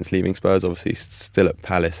much since leaving Spurs. Obviously, he's still at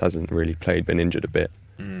Palace, hasn't really played, been injured a bit.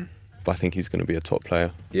 But I think he's going to be a top player.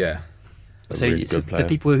 Yeah. So, really good player. For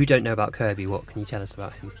people who don't know about Kirby, what can you tell us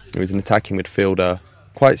about him? He was an attacking midfielder,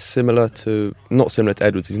 quite similar to, not similar to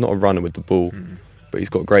Edwards. He's not a runner with the ball, but he's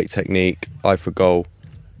got great technique, eye for goal.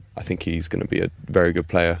 I think he's going to be a very good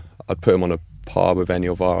player. I'd put him on a par with any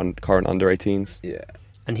of our current under-18s. Yeah.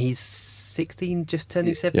 And he's 16, just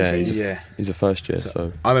turning 17? He's a first year,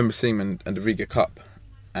 so. I remember seeing him in the Riga Cup,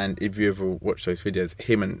 and if you ever watch those videos,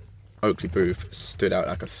 him and Oakley Booth stood out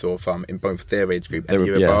like a sore thumb in both their age group and the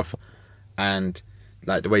year above. And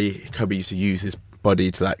like the way Kirby used to use his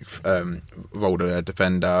body to like roll the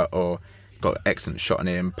defender, or got an excellent shot on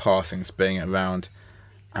him, passing, spinning it around.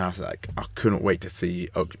 And I was like, I couldn't wait to see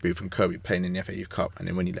Oakley Booth and Kirby playing in the FA Youth Cup. And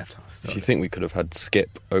then when he left, I was If you think we could have had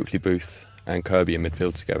Skip, Oakley Booth and Kirby in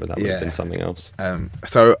midfield together, that would have been something else.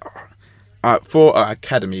 So for our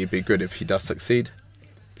academy, it'd be good if he does succeed.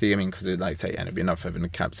 Do you know what I mean? Because like say, and it'd be enough having the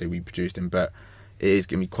cap, say we produced him, but it is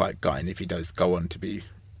going to be quite gutting if he does go on to be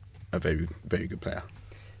a very, very good player.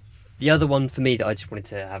 The other one for me that I just wanted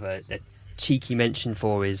to have a cheeky mention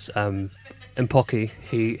for is Mpoku,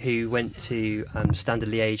 who went to Standard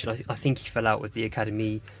Liège, and I think he fell out with the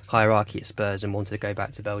academy hierarchy at Spurs and wanted to go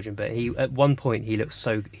back to Belgium. But he at one point he looked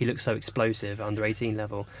so explosive under 18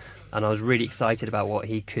 level, and I was really excited about what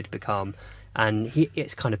he could become. And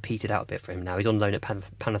it's kind of petered out a bit for him now. He's on loan at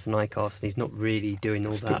Panathinaikos, and he's not really doing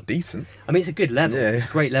all Still that. Decent. I mean, it's a good level. Yeah. It's a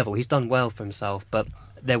great level. He's done well for himself, but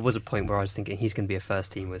there was a point where I was thinking he's going to be a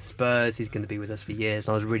first team with Spurs. He's going to be with us for years.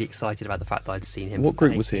 And I was really excited about the fact that I'd seen him. What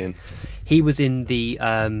group was he in? He was in the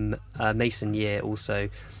Mason year also.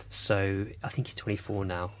 So I think he's 24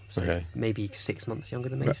 now. So maybe 6 months younger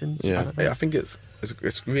than Mason. I think it's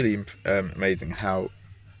really amazing how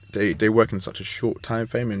they work in such a short time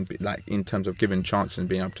frame, and like in terms of giving chances and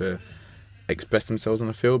being able to express themselves on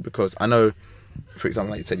the field. Because I know, for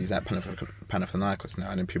example, like you said, he's at Panathinaikos now,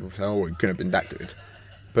 and then people say, "Oh, it couldn't have been that good."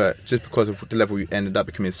 But just because of the level you ended up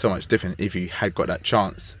becoming so much different if you had got that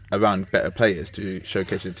chance around better players to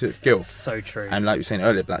showcase his skills. So true. And like you were saying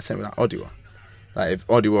earlier, like same with like Odiwa. Like if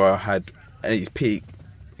Odiwa had at his peak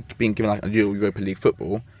been given like a Europa League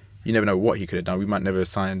football, you never know what he could have done. We might never have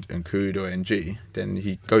signed Nkud or NG. Then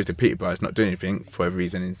he goes to Peterborough, is not doing anything for whatever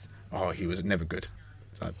reason. He was never good.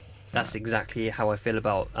 So that's exactly how I feel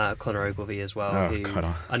about Conor Ogilvie as well.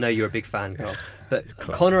 Conor. I know you're a big fan, Carl, but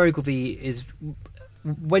Conor Ogilvie is.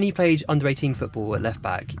 When he played under-18 football at left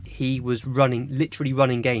back, he was literally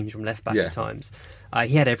running games from left back at times.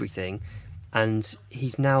 He had everything, and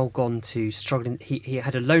he's now gone to struggling. He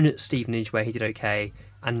had a loan at Stevenage where he did okay,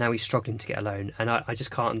 and now he's struggling to get a loan. And I just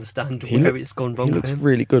can't understand where it's gone wrong for him. He looks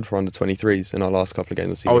really good for under-23s in our last couple of games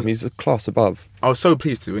of the season. He's a class above. I was so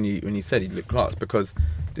pleased when he said he looked class, because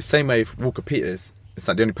the same way with Walker Peters, it's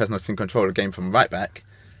like the only person I've seen control the game from right back.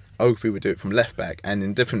 Ogilvie would do it from left back, and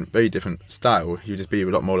in very different style. He would just be a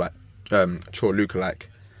lot more like Chor Luka-like,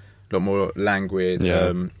 a lot more languid.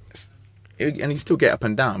 And he still get up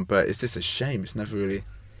and down, but it's just a shame. It's never really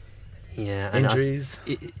injuries.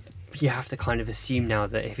 You have to kind of assume now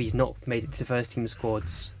that if he's not made it to first team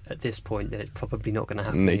squads at this point, then it's probably not going to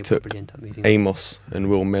happen. And they took Amos and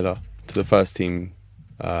Will Miller to the first team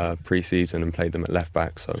pre-season and played them at left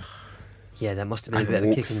back. So yeah, that must have been a bit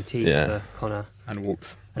of a kick in the teeth for Connor. And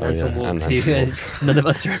Walks. And Anton Walks, who none of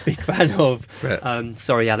us are a big fan of.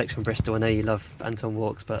 Sorry, Alex from Bristol, I know you love Anton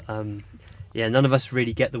Walks, but Yeah, none of us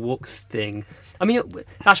really get the walks thing. I mean,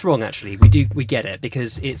 that's wrong. Actually, we get it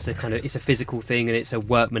because it's a physical thing and it's a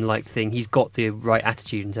workmanlike thing. He's got the right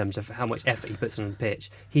attitude in terms of how much effort he puts on the pitch.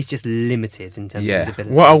 He's just limited in terms of his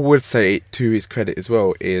ability. What I would say to his credit as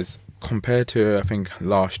well is compared to I think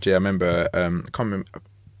last year. I remember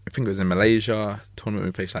I think it was in Malaysia tournament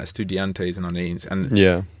we played like Estudiantes and Arnines,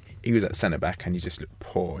 and he was at centre back and he just looked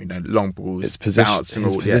poor. Long balls, his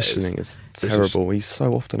positioning is terrible. He's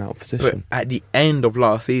so often out of position. But at the end of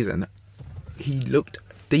last season, he looked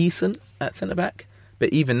decent at centre back. But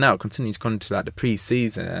even now, considering he's gone to like the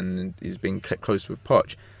pre-season and he's been kept close with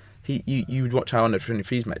Poch, you would watch our under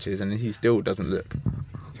 23s matches and he still doesn't look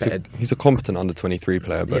better. He's a competent under 23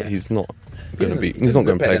 player, but he's not going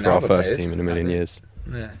to play for our first team in a million years.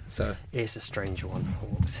 Yeah, so it's a strange one,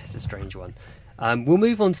 Hawks. It's a strange one. We'll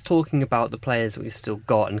move on to talking about the players that we've still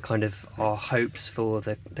got and kind of our hopes for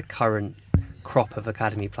the current crop of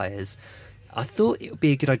academy players. I thought it would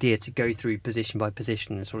be a good idea to go through position by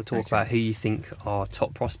position and sort of talk about who you think our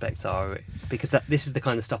top prospects are, because this is the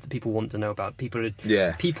kind of stuff that people want to know about.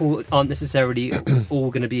 People aren't necessarily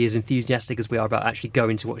all going to be as enthusiastic as we are about actually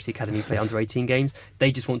going to watch the academy play under 18 games.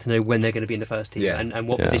 They just want to know when they're going to be in the first team and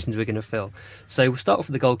what positions we're going to fill. So we'll start off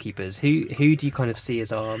with the goalkeepers. Who do you kind of see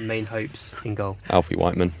as our main hopes in goal? Alfie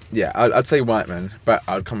Whiteman. Yeah, I'd say Whiteman, but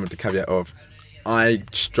I'd come with the caveat of I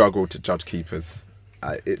struggle to judge keepers.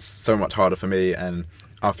 It's so much harder for me, and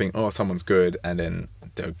I think, someone's good, and then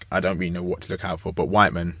I don't really know what to look out for. But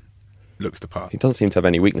Whiteman looks the part. He doesn't seem to have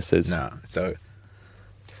any weaknesses. No. So,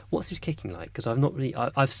 what's his kicking like? Because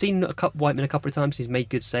I've seen Whiteman a couple of times. He's made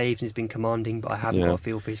good saves and he's been commanding, but I haven't got a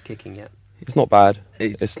feel for his kicking yet. It's not bad.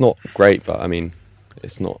 It's not great, but I mean,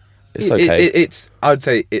 it's okay. I'd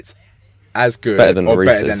say it's as good better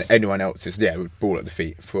than anyone else's. Yeah, with ball at the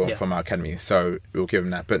feet from our academy. So we'll give him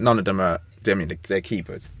that. But none of them are. I mean, they're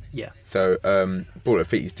keepers. Yeah. So ball at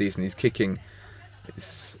feet is decent. He's kicking.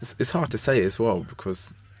 It's hard to say as well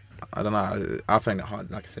because I don't know. I find it hard.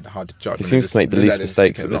 Like I said, hard to judge. He seems to make the least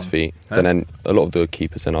mistakes with his feet. But then a lot of the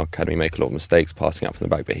keepers in our academy make a lot of mistakes passing out from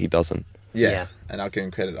the back, but he doesn't. Yeah. And I'll give him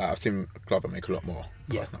credit. I've seen Glover make a lot more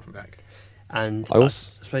passing out from the back. And I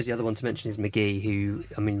suppose the other one to mention is McGee, who,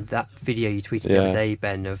 I mean, that video you tweeted the other day,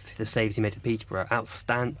 Ben, of the saves he made for Peterborough,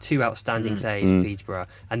 two outstanding saves for Peterborough,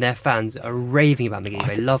 and their fans are raving about McGee.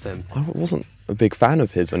 They love him. I wasn't a big fan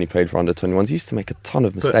of his when he played for under 21s. He used to make a ton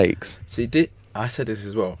of mistakes. I said this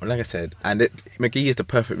as well, like I said, and McGee is the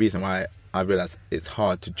perfect reason why I realise it's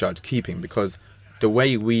hard to judge keeping, because the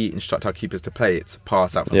way we instruct our keepers to play, it's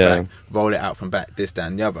pass out from back, roll it out from back, this, that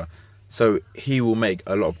and the other. So he will make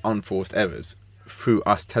a lot of unforced errors through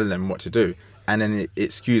us telling him what to do. And then it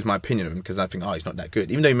skews my opinion of him because I think, he's not that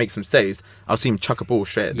good. Even though he makes some saves, I'll see him chuck a ball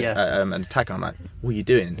straight at an attacker. I'm like, what are you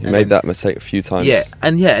doing? He made that mistake a few times.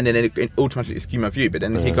 And then it automatically skews my view. But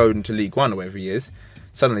then he goes into League One or whatever he is.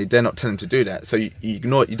 Suddenly they're not telling him to do that. So you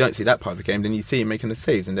ignore it, you don't see that part of the game. Then you see him making the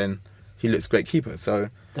saves and then he looks great keeper. So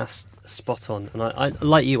that's spot on. And I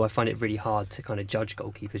like you, I find it really hard to kind of judge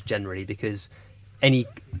goalkeepers generally because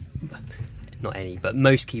but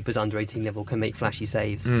most keepers under 18 level can make flashy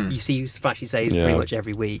saves. You see flashy saves pretty much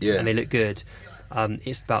every week and they look good.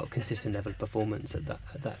 It's about consistent level of performance at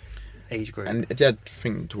that age group. And the other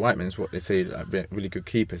thing to Whiteman is what they say, like, really good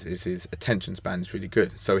keepers, is his attention span is really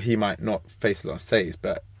good. So he might not face a lot of saves,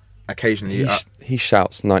 but occasionally he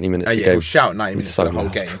shouts 90 minutes a game. He'll shout 90 minutes for the whole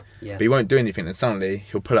game. Yeah. But he won't do anything, and suddenly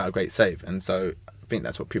he'll pull out a great save. And so I think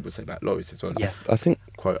that's what people say about Loris as well. Yeah. I think,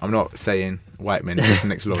 quote, I'm not saying Whiteman is the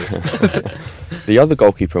next Loris. The other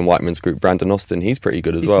goalkeeper in Whiteman's group, Brandon Austin, he's pretty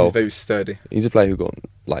good as well. He's very sturdy. He's a player who got,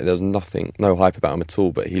 there was no hype about him at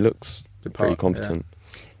all, but he looks pretty competent.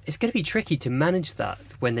 It's going to be tricky to manage that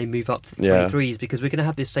when they move up to the 23s because we're going to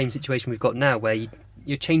have this same situation we've got now where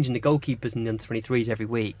you're changing the goalkeepers in the under 23s every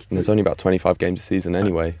week. And there's only about 25 games a season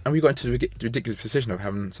anyway. And we got into the ridiculous position of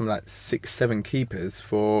having something like 6-7 keepers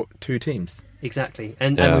for 2 teams. Exactly.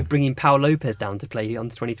 And we're bringing Paul Lopez down to play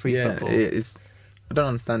under 23 football. I don't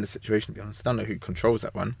understand the situation, to be honest. I don't know who controls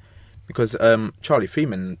that one. Because Charlie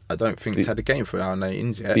Freeman, I don't think, has had a game for our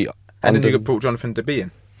 19s yet. And then you brought Jonathan DeBee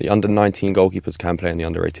in. The under 19 goalkeepers can play in the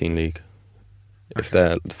under 18 league. If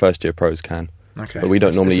they're the first year pros can. Okay. But we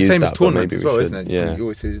don't normally use that. It's the same as tournaments as well, should. isn't it? Yeah. You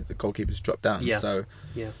always see the goalkeepers drop down. Yeah. So.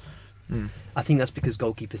 Yeah. I think that's because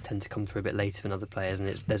goalkeepers tend to come through a bit later than other players, and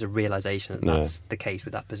there's a realisation that that's the case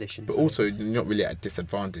with that position. But also, you're not really at a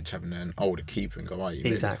disadvantage having an older keeper and go, are you?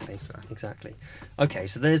 Exactly. Really? Exactly. Okay,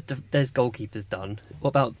 so there's goalkeepers done. What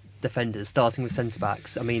about defenders? Starting with centre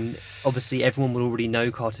backs. I mean, obviously everyone will already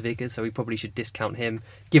know Carter Vickers, so we probably should discount him,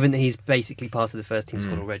 given that he's basically part of the first team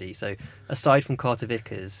squad already. So aside from Carter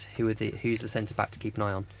Vickers, who's the centre back to keep an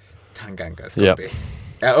eye on? Tanganga's got to be.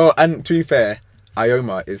 And to be fair,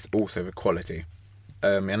 Ioma is also the quality.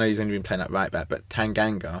 I know he's only been playing at right back, but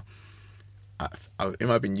Tanganga, it might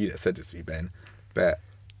have been you that said this to me, Ben, but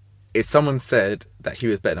if someone said that he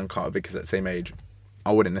was better than Carter Vickers at the same age,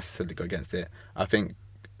 I wouldn't necessarily go against it. I think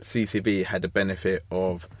CCV had the benefit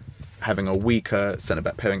of having a weaker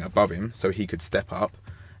centre-back pairing above him, so he could step up,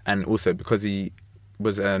 and also because he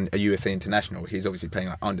was a USA international, he's obviously playing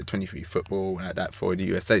like under 23 football and like that for the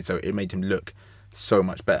USA, so it made him look so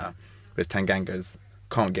much better. Whereas Tanganga's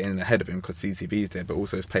can't get in ahead of him because CCV's there, but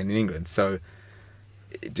also is playing in England. So,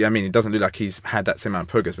 I mean, it doesn't look like he's had that same amount of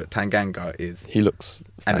progress, but Tanganga he looks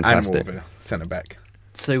an fantastic. animal of a centre-back.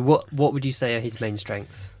 So what would you say are his main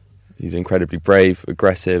strengths? He's incredibly brave,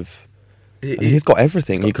 aggressive. He's got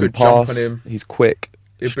everything. He can pass. On him. He's quick,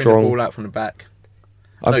 He'll strong. bring the ball out from the back.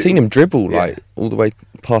 I've seen him dribble all the way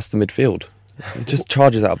past the midfield. He just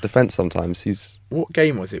charges out of defence sometimes. What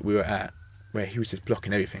game was it we were at where he was just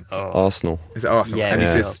blocking everything? Arsenal. Is it Arsenal? Yeah, and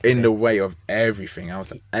he's just in the way of everything.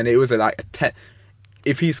 And it was like a 10.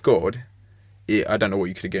 If he scored, I don't know what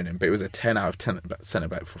you could have given him, but it was a 10 out of 10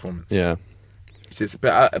 centre-back performance. Yeah. It's just,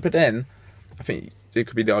 but then I think there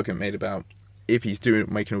could be the argument made about if he's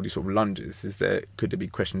making all these sort of lunges, could there be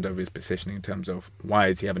questions over his positioning in terms of why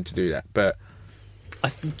is he having to do that? But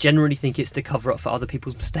I generally think it's to cover up for other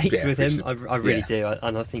people's mistakes with him. I really do,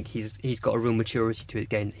 and I think he's got a real maturity to his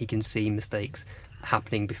game. He can see mistakes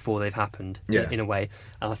happening before they've happened in a way.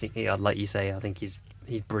 And I think, like you say, I think he's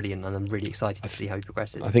brilliant, and I'm really excited to see how he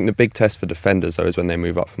progresses. I think the big test for defenders, though, is when they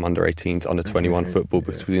move up from under 18 to under 21 football,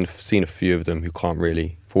 because we've seen a few of them who can't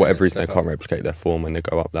really, for whatever reason, they can't replicate their form when they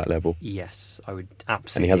go up that level. Yes, I would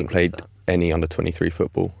absolutely. And he hasn't played any under 23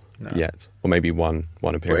 football yet, or maybe one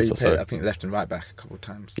appearance or so. I think left and right back a couple of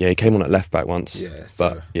times. Yeah, he came on at left back once. Yeah,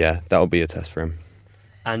 but that'll be a test for him.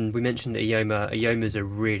 And we mentioned Ioma. Ioma's a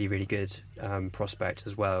really, really good prospect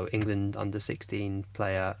as well. England under-16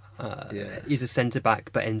 player. He's a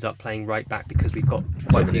centre-back but ends up playing right-back because we've got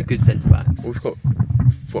quite a few good centre-backs. We've got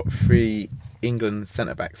 3 England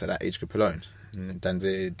centre-backs at that age group alone.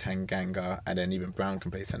 Danzig, Tanganga, and then even Brown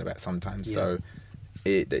can play centre-back sometimes. Yeah. So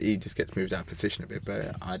he just gets moved out of position a bit,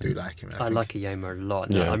 but I do like him. I like Ioma a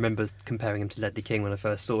lot. I remember comparing him to Ledley King when I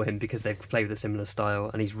first saw him because they play with a similar style,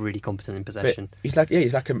 and he's really competent in possession. But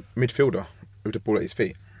he's like a midfielder with the ball at his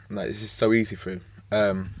feet. Like, it's just so easy for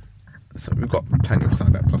him. So we've got plenty of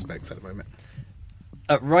centre-back prospects at the moment.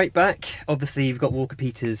 At right back, obviously you've got Walker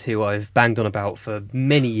Peters, who I've banged on about for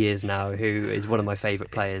many years now, who is one of my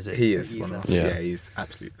favourite players. He is one of them. Yeah, he's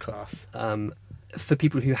absolute class. For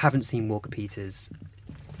people who haven't seen Walker Peters,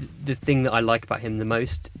 the thing that I like about him the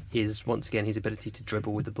most is, once again, his ability to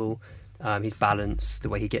dribble with the ball, his balance, the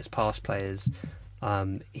way he gets past players.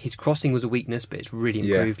 His crossing was a weakness, but it's really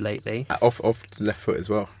improved lately. Off the left foot as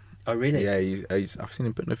well. Oh, really? Yeah, I've seen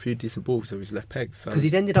him putting a few decent balls over his left pegs. Because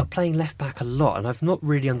he's ended up playing left back a lot, and I've not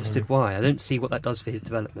really understood why. I don't see what that does for his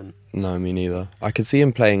development. No, me neither. I could see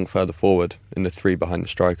him playing further forward in the 3 behind the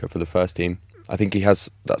striker for the first team. I think he has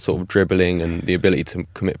that sort of dribbling and the ability to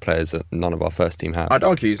commit players that none of our first team have. I'd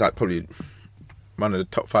argue he's like probably one of the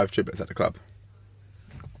top 5 dribblers at the club.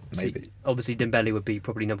 Maybe. Obviously, Dembele would be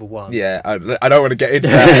probably number 1. Yeah, I don't want to get into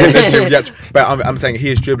that. But I'm saying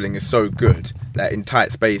his dribbling is so good that in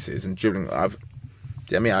tight spaces and dribbling. I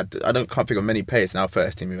can't think of many players in our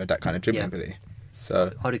first team who had that kind of dribbling ability.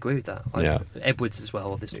 So I'd agree with that. Edwards as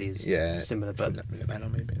well, obviously, is similar.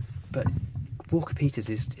 But Walker Peters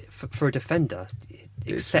is, for a defender,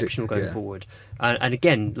 exceptional going forward. And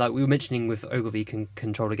again, like we were mentioning with Ogilvie can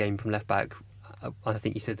control a game from left back. I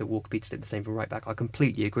think you said that Walker Peters did the same from right back. I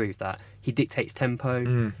completely agree with that. He dictates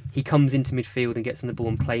tempo. He comes into midfield and gets in the ball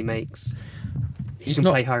and play makes. He can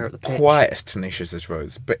play higher up the pitch. Quite as tenacious as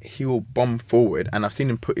Rose, but he will bomb forward. And I've seen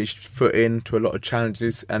him put his foot into a lot of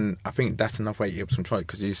challenges, and I think that's enough way he helps him try,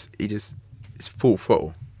 because it's full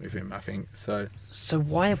throttle with him, I think. So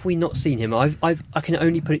why have we not seen him? I can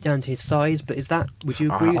only put it down to his size, but would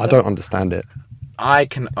you agree with that? I don't understand it. I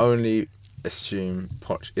can only assume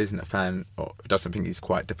Poch isn't a fan or doesn't think he's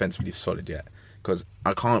quite defensively solid yet, because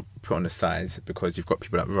I can't put on the size, because you've got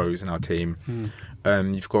people like Rose in our team.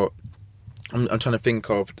 You've got I'm trying to think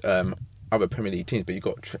of other Premier League teams, but you've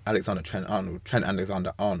got Trent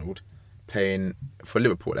Alexander-Arnold playing for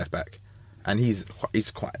Liverpool left back, and he's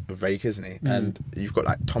quite a rake, isn't he? And you've got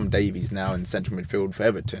like Tom Davies now in central midfield for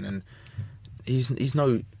Everton, and he's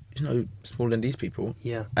no smaller than these people.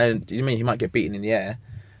 Yeah, and you mean he might get beaten in the air,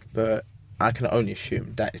 but I can only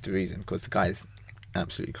assume that is the reason, because the guy is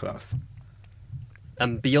absolutely class.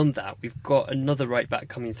 And beyond that, we've got another right back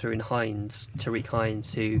coming through in Tariq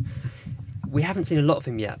Hines, who we haven't seen a lot of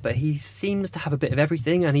him yet, but he seems to have a bit of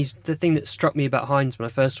everything. And he's the thing that struck me about Hines when I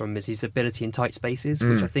first saw him is his ability in tight spaces,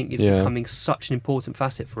 which I think is becoming such an important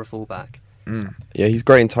facet for a fullback. Yeah, he's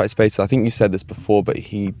great in tight spaces. I think you said this before, but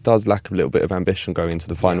he does lack a little bit of ambition going into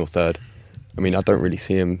the final third. I mean, I don't really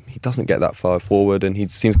see him. He doesn't get that far forward, and he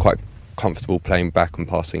seems quite comfortable playing back and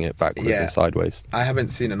passing it backwards and sideways. I haven't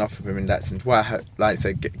seen enough of him in that sense. Well, like I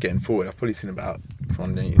said, getting forward, I've probably seen about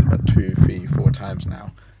 2, 3, 4 times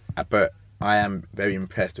now. But I am very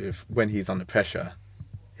impressed with when he's under pressure.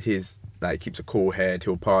 He's keeps a cool head.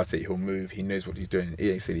 He'll pass it. He'll move. He knows what he's doing.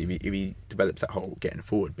 If he develops that whole getting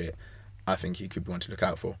forward bit, I think he could be one to look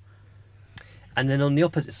out for. And then on the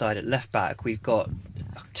opposite side at left back, we've got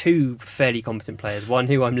 2 fairly competent players. One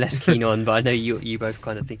who I'm less keen on, but I know you both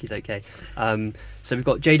kind of think he's okay. So we've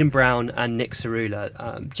got Jayden Brown and Nick Cerula.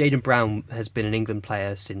 Jayden Brown has been an England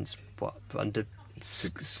player since under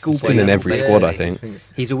schoolboy. He's been in every squad, I think.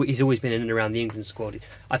 He's always been in and around the England squad.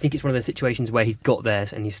 I think it's one of those situations where he's got there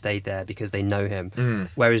and he stayed there because they know him.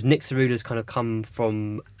 Whereas Nick Cerula's kind of come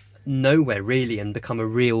from nowhere really and become a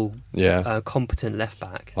real competent left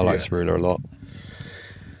back. I like Cerula a lot.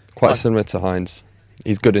 Quite similar to Hines.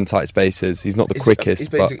 He's good in tight spaces. He's not the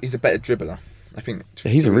quickest, but he's a better dribbler. I think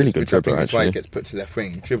he's a really good dribbler. That's why he gets put to left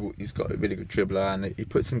wing. He's got a really good dribbler, and he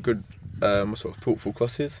puts some good, sort of thoughtful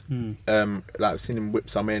crosses. I've seen him whip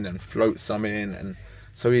some in and float some in, and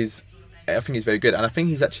so I think he's very good. And I think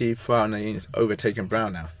he's actually he's overtaken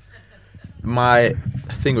Brown now. My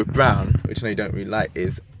thing with Brown, which I know you don't really like,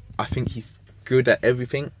 is I think he's good at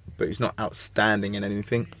everything, but he's not outstanding in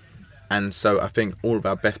anything. And so I think all of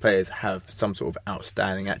our best players have some sort of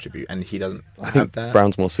outstanding attribute, and he doesn't have that.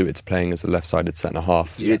 Brown's more suited to playing as a left-sided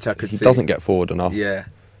centre-half. He doesn't get forward enough. Yeah.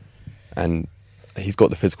 And he's got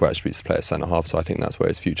the physical attributes to play at centre-half, so I think that's where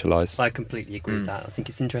his future lies. I completely agree with that. I think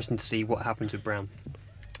it's interesting to see what happens with Brown.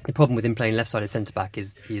 The problem with him playing left-sided centre-back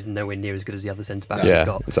is he's nowhere near as good as the other centre-back we've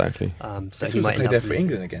got. Exactly. So he might play there for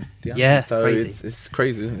England again. So crazy. It's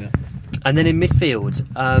crazy, isn't it? And then in midfield,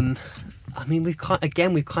 I mean, we've kind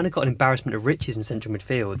of got an embarrassment of riches in central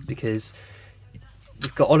midfield because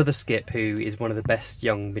we've got Oliver Skipp, who is one of the best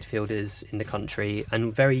young midfielders in the country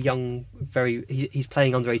and very young. He's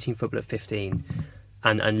playing under 18 football at 15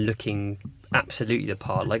 and looking absolutely the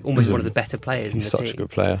part, like almost one of the better players in the team. He's such a good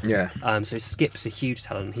player. Yeah. So Skipp's a huge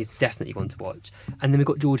talent. He's definitely one to watch. And then we've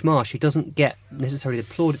got George Marsh, who doesn't get necessarily the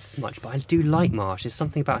plaudits as much, but I do like Marsh. There's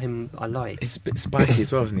something about him I like. He's a bit spiky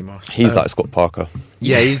as well, isn't he, Marsh? He's like Scott Parker.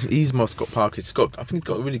 Yeah, he's more Scott Parker. I think he's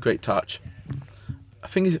got a really great touch. I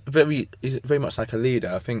think he's very much like a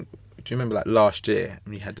leader. I think. Do you remember last year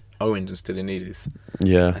when he had Owens and Stylianides?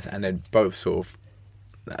 Yeah. And then both sort of.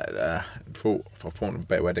 For want of a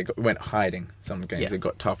better word, they went hiding. Some games they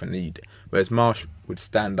got tough and lead, whereas Marsh would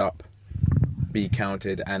stand up, be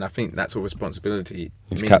counted, and I think that's all responsibility.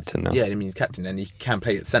 He's captain now. Yeah, it means captain, and he can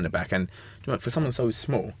play at centre back. And for someone so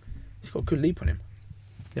small, he's got a good leap on him.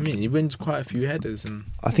 I mean, he wins quite a few headers, and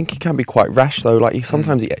I think he can be quite rash though.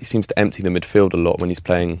 Sometimes he seems to empty the midfield a lot when he's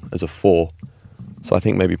playing as a 4. So I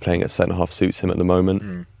think maybe playing at centre half suits him at the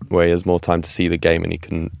moment, where he has more time to see the game and he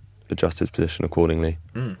can adjust his position accordingly.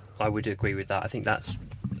 I would agree with that. I think that's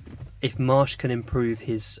if Marsh can improve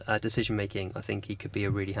his decision making, I think he could be a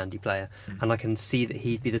really handy player. And I can see that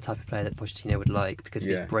he'd be the type of player that Pochettino would like because of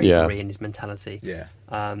his bravery and his mentality.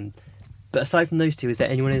 But aside from those two, is there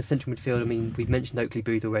anyone in the central midfield? I mean, we've mentioned Oakley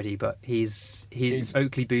Booth already, but he's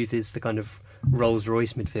Oakley Booth is the kind of Rolls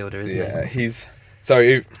Royce midfielder, isn't he? Yeah, he's so.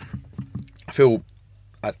 I feel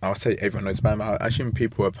I'll say everyone knows about him. I assume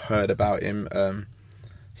people have heard about him.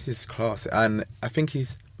 He's class, and I think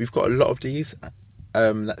we've got a lot of these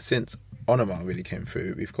that since Onomar really came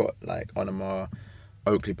through. We've got Onomar,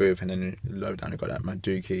 Oakley Booth, and then low down we've got that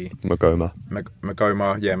Maduki, Magoma,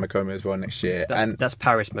 Magoma as well next year. That's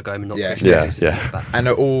Paris Magoma, not yeah. And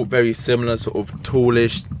they're all very similar, sort of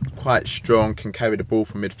tallish, quite strong, can carry the ball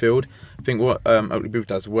from midfield. I think what Oakley Booth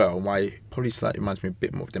does well, why probably slightly reminds me a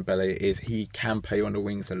bit more of Dembele, is he can play on the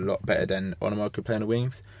wings a lot better than Onomar could play on the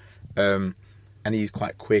wings. And he's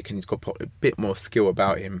quite quick and he's got a bit more skill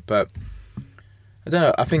about him. But I don't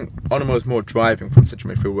know, I think Onomar's more driving from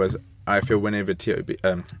central midfield, whereas I feel whenever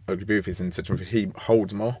Oakley Booth is in central midfield, he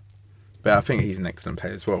holds more. But I think he's an excellent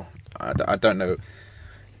player as well. I don't know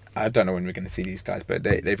when we're going to see these guys, but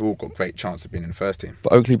they've all got great chance of being in the first team.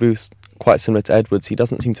 But Oakley Booth's quite similar to Edwards. He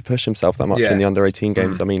doesn't seem to push himself that much in the under-18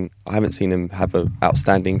 games. I mean, I haven't seen him have an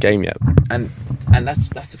outstanding game yet. And that's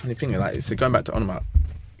the funny thing. So going back to Onomar,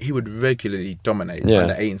 he would regularly dominate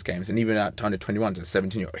under 18s games, and even at under 21s and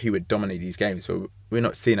 17, he would dominate these games. So we're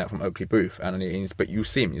not seeing that from Oakley Booth and under 18s, but you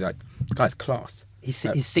see him, he's like, this guy's class. He's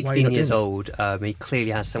why are you 16 not years doing this? old. He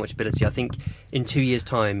clearly has so much ability. I think in 2 years'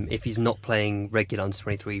 time, if he's not playing regular under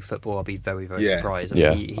 23 football, I'll be very, very surprised.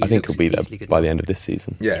 Yeah, He I think looks he'll be there easily good by enough. the end of this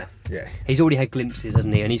season. Yeah. He's already had glimpses,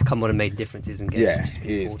 hasn't he? And he's come on and made differences in games. Yeah, which is he is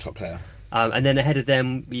a important. top player. And then ahead of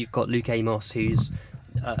them, you've got Luke Amos, who's,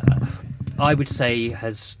 I would say,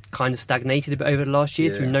 has kind of stagnated a bit over the last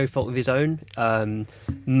year through no fault of his own,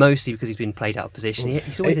 mostly because he's been played out of position.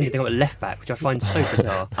 He's always ended up at left back, which I find so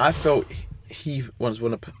bizarre. I felt he was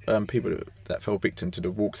one of people that fell victim to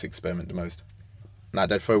the Walks experiment the most. Like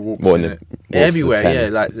they'd throw Walks everywhere,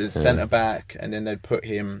 like the centre back, and then they'd put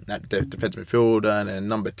him at the defensive midfielder and then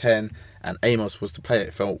number 10, and Amos was the player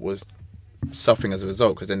it felt was suffering as a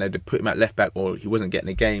result, because then they'd put him at left back or he wasn't getting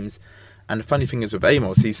the games. And the funny thing is with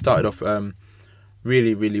Amos, he started off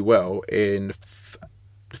really, really well in,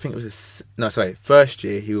 I think it was first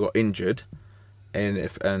year he got injured, and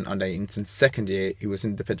under 18, second year he was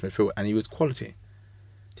in defensive midfield and he was quality.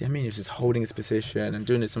 Do you know what I mean? He was just holding his position and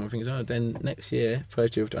doing some things. Then next year,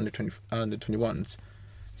 first year with under 21s,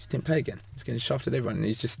 he just didn't play again. He's getting shafted everyone and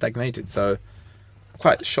he's just stagnated. So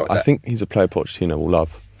quite shocked. I think he's a player Pochettino will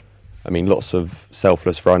love. I mean, lots of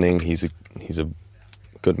selfless running. He's a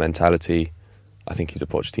good mentality. I think he's a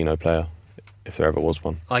Pochettino player, if there ever was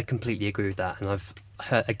one. I completely agree with that, and I've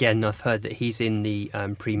heard that he's in the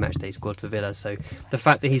pre-match day squad for Villa. So the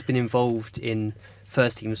fact that he's been involved in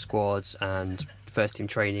first team squads and first team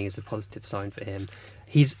training is a positive sign for him.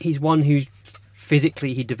 He's one who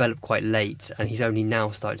physically he developed quite late, and he's only now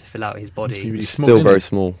started to fill out his body. He's still very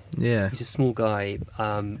small. Yeah, he's a small guy,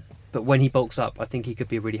 but when he bulks up, I think he could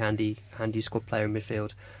be a really handy squad player in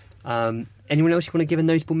midfield. Anyone else you want to give a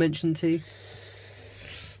notable mention to?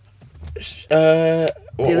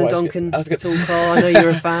 Dylan Duncan at all, Carl? I know you're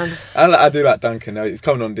a fan. I do like Duncan. He's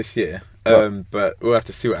coming on this year, but we'll have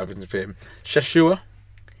to see what happens with him. Shashua?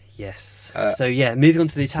 Yes. So yeah, moving on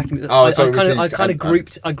to the attacking.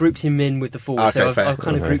 I grouped him in with the forwards. Okay, so I've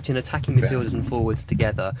kind of grouped in attacking midfielders and forwards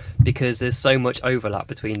together because there's so much overlap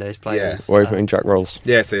between those players. Where are you putting Jack Rolls?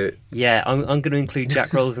 Yeah, I'm going to include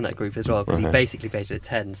Jack Rolls in that group as well because he basically plays at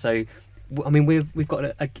 10. So I mean, we've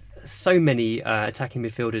got so many attacking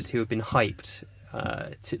midfielders who have been hyped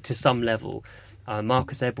to some level.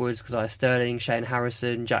 Marcus Edwards, Keziah Sterling, Shane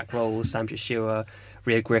Harrison, Jack Rolls, Sam Shashua,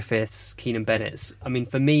 Rio Griffiths, Keenan Bennett. I mean,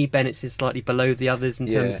 for me, Bennett is slightly below the others in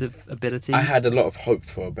terms of ability. I had a lot of hope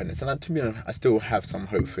for Bennett, and to be honest, I still have some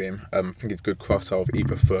hope for him. I think he's a good crosser of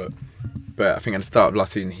either foot, but I think at the start of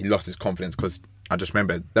last season he lost his confidence because I just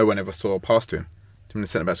remember no one ever saw a pass to him. The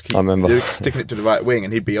centre backs keep sticking it to the right wing,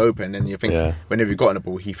 and he'd be open. And you think whenever he got on the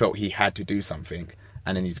ball, he felt he had to do something,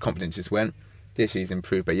 and then his confidence just went. This year he's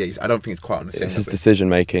improved, but I don't think it's quite on the same. It's his decision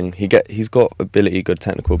making. He's got ability, good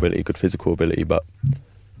technical ability, good physical ability, but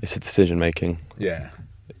it's his decision making. Yeah,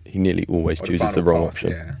 he nearly always chooses the wrong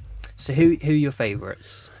option. Yeah. So who are your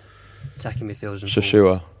favourites? Attacking midfielders and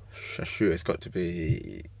Shashua. Shashua's got to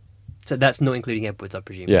be. So that's not including Edwards, I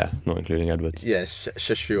presume. Yeah, not including Edwards. Yeah,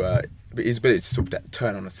 Shashua, but his ability to sort of that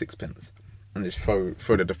turn on a sixpence and just throw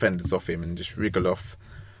the defenders off him and just wriggle off.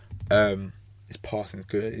 His passing's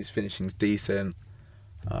good, his finishing's decent.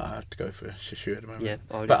 I have to go for Shashua at the moment. Yeah,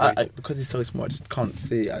 but because he's so small, I just can't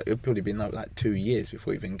see. It'll probably be like 2 years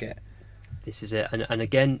before we even get. This is it, and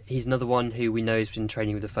again, he's another one who we know has been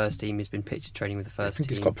training with the first team. He's been pictured training with the first team. I think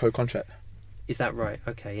he's got a pro contract. Is that right?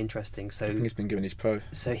 Okay, interesting. So I think he's been given his pro.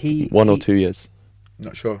 So 1 or 2 years.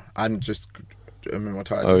 Not sure. I'm my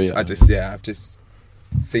time. I've just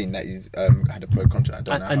seen that he's had a pro contract.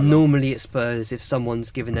 I don't know. And normally at Spurs, if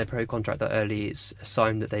someone's given their pro contract that early, it's a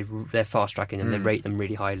sign that they're fast tracking and they rate them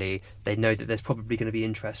really highly. They know that there's probably going to be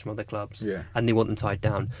interest from other clubs, and they want them tied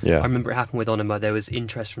down. Yeah. I remember it happened with Onoma. There was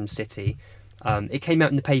interest from City. It came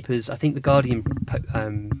out in the papers. I think the Guardian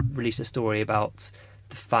released a story about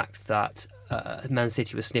the fact that Man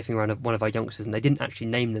City was sniffing around one of our youngsters, and they didn't actually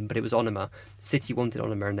name them, but it was Onoma. City wanted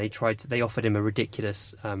Onoma, and they offered him a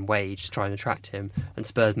ridiculous wage to try and attract him, and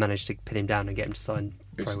Spurs managed to pin him down and get him to sign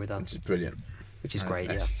pro with us. Which is brilliant. Which is great.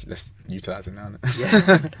 Let's utilise him now.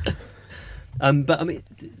 Yeah. But I mean,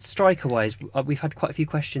 striker-wise, we've had quite a few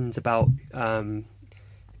questions about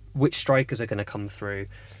which strikers are going to come through.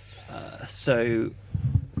 So,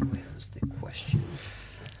 where was the question?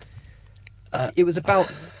 It was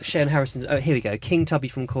about Shane Harrison's. Oh, here we go. King Tubby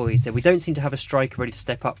from Corey said, "We don't seem to have a striker ready to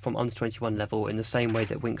step up from under 21 level in the same way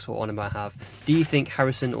that Winks or Onoma have. Do you think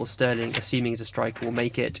Harrison or Sterling, assuming he's a striker, will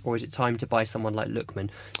make it, or is it time to buy someone like Lookman?"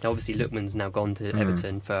 Now, obviously, Lookman's now gone to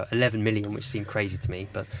Everton for 11 million, which seemed crazy to me.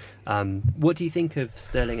 But what do you think of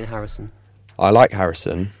Sterling and Harrison? I like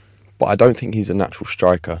Harrison, but I don't think he's a natural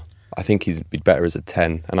striker. I think he'd be better as a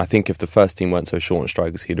 10, and I think if the first team weren't so short on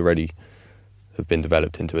strikers, he'd already have been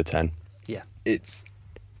developed into a 10. Yeah.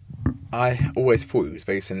 I always thought he was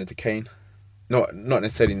very similar to Kane. Not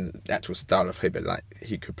necessarily in the actual style of play, but like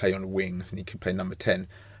he could play on the wings and he could play number 10.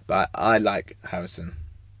 But I like Harrison,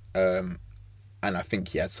 and I think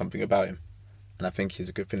he has something about him, and I think he's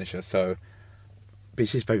a good finisher. So, but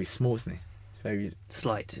he's just very small, isn't he? Very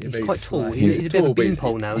slight. Yeah, He's very quite tall. slight. He's a bit of a tall, but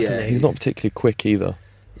beanpole now, yeah, isn't he? He's not particularly quick either.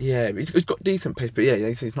 Yeah, he's got decent pace, but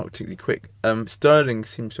he's not particularly quick. Sterling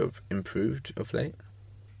seems to have improved of late.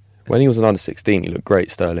 When he was an under-16, he looked great,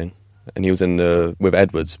 Sterling. And he was with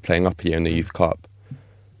Edwards playing up a year in the Youth Cup.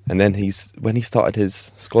 And then when he started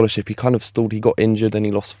his scholarship, he kind of stalled. He got injured and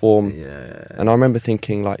he lost form. Yeah. And I remember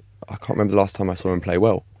thinking, like, I can't remember the last time I saw him play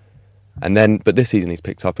well. But this season he's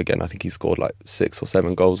picked up again. I think he's scored like 6 or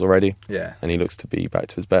 7 goals already. Yeah. And he looks to be back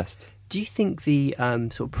to his best. Do you think the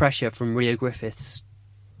sort of pressure from Rio Griffiths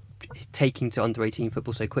taking to under-18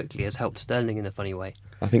 football so quickly has helped Sterling in a funny way?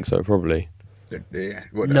 I think so, probably. Yeah,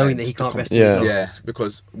 knowing that he can't rest. Yeah,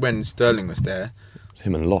 because when Sterling was there,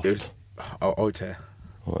 him and Loft. It was Ote.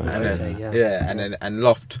 Yeah. And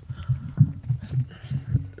Loft.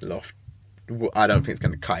 I don't think it's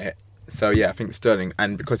going to cut it. So yeah, I think Sterling,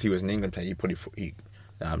 and because he was an England player,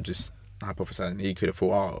 I'm just hypothesizing, he could have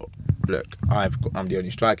thought, look, I'm the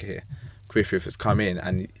only striker here. Griffiths has come in,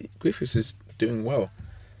 and Griffiths is doing well.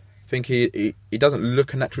 I think he doesn't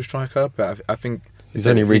look a natural striker, but I think he's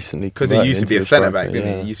only recently, because he used to be a centre back,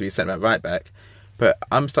 didn't he? He used to be a centre back, right back. But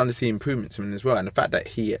I'm starting to see improvements in him as well, and the fact that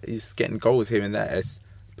he is getting goals here and there is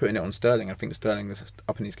putting it on Sterling. I think Sterling is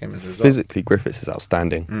up in his game as a result. Physically, Griffiths is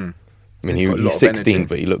outstanding. I mean, he's 16,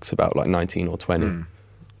 but he looks about like 19 or 20.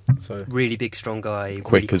 So really big, strong guy,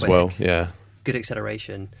 quick as well. Yeah, good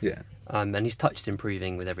acceleration. Yeah, and his touch is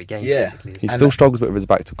improving with every game. Yeah, basically. He still struggles a bit with his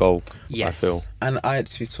back to goal. Yes, I feel. And I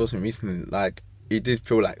actually saw something recently, like he did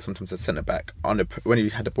feel like sometimes a centre back when he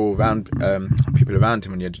had the ball around people around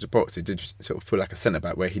him on the edge of the box, it did sort of feel like a centre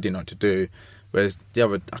back where he didn't know what to do. Whereas the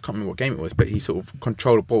other, I can't remember what game it was, but he sort of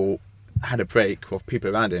controlled the ball, had a break with people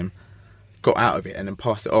around him, got out of it and then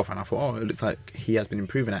passed it off, and I thought, it looks like he has been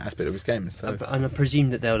improving that aspect of his game. So. And I presume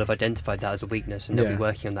that they'll have identified that as a weakness, and they'll be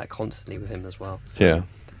working on that constantly with him as well. So. Yeah.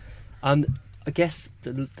 I guess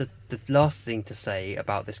the last thing to say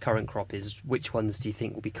about this current crop is which ones do you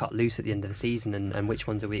think will be cut loose at the end of the season, and which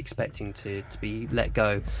ones are we expecting to be let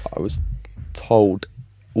go? I was told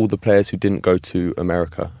all the players who didn't go to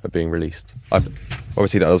America are being released.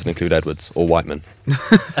 Obviously that doesn't include Edwards or Whiteman.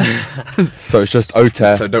 So it's just Ote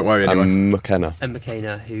so don't worry and McKenna. And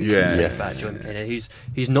McKenna, who's McKenna,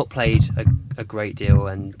 who's not played a great deal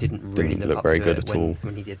and didn't really look up very to good it at all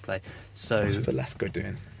when he did play. So what's Velasco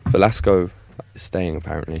doing? Velasco is staying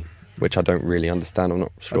apparently, which I don't really understand. I'm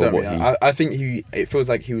not sure what I think it feels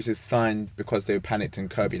like he was just signed because they were panicked and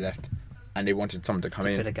Kirby left, and they wanted someone to come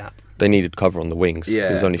in. Fill a gap. They needed cover on the wings. Yeah,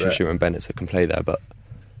 there's only Shashua and Bennett that can play there, but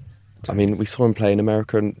I mean, we saw him play in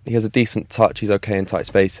America, and he has a decent touch. He's okay in tight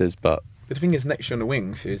spaces, but the thing is, next year on the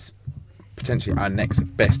wings is potentially our next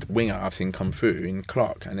best winger I've seen come through in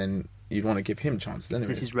Clark, and then you'd want to give him chances. Anyway.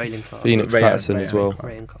 This is Raylan Clark, Phoenix Patterson as well.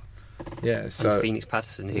 Raylan Clark. Yeah, so and Phoenix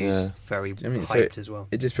Patterson, who's very hyped as well.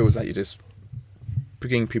 It just feels like you're just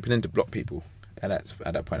bringing people in to block people, and at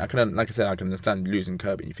that point, I can understand losing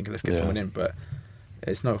Kirby. You think let's get someone in, but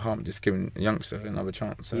it's no harm just giving a youngster another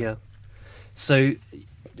chance. So. Yeah. So,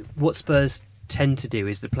 what Spurs tend to do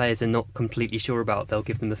is the players they're not completely sure about, they'll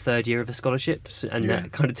give them a third year of a scholarship, and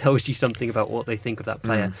that kind of tells you something about what they think of that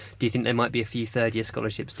player. Do you think there might be a few third year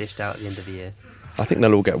scholarships dished out at the end of the year? I think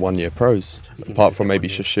they'll all get 1 year pros, apart from maybe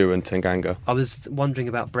Shashua and Tanganga. I was wondering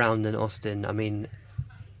about Brown and Austin. I mean,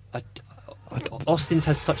 Austin's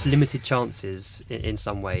has such limited chances in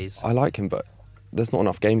some ways. I like him, but there's not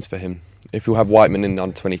enough games for him. If we'll have Whiteman in the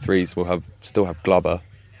under-23s, we'll still have Glover,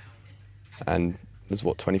 and there's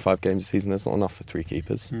 25 games a season. There's not enough for 3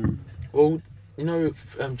 keepers. Well,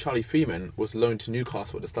 Charlie Freeman was loaned to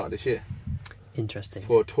Newcastle at the start of this year. Interesting.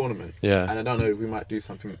 For a tournament. Yeah. And I don't know if we might do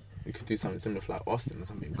something. We could do something similar for like Austin or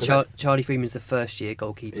something. Charlie Freeman's the first year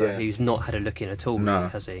goalkeeper who's not had a look in at all, really,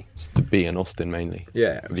 has he? It's to be in Austin mainly.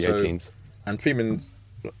 Yeah. The 18s. And Freeman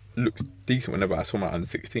looks decent whenever I saw him under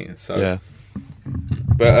 16. So. Yeah.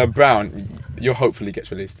 But Brown, you'll hopefully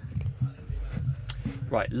gets released.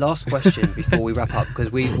 Right. Last question before we wrap up,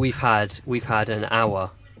 because we've had an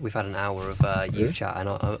hour. We've had an hour of youth chat, and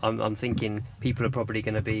I'm thinking people are probably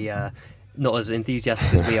going to be not as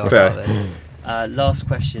enthusiastic as we are about this. Last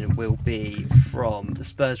question will be from the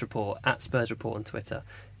Spurs Report, at Spurs Report on Twitter,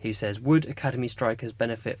 who says, would academy strikers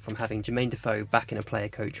benefit from having Jermaine Defoe back in a player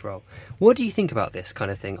coach role? What do you think about this kind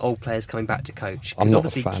of thing, old players coming back to coach? Because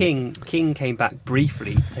obviously King came back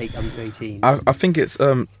briefly to take under-18s. I think it's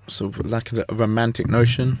sort of like a romantic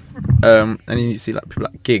notion. And then you see like people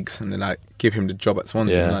like Giggs, and they like give him the job at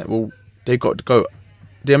Swansea. Yeah. Like, well, they've got to go.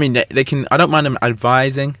 I mean, they can. I don't mind them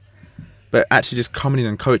advising, but actually just coming in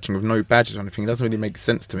and coaching with no badges or anything doesn't really make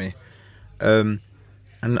sense to me.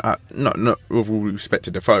 And not with all respect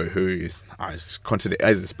to Defoe, who is considered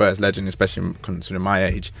as a Spurs legend, especially considering my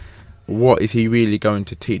age. What is he really going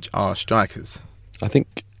to teach our strikers? I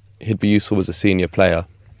think he'd be useful as a senior player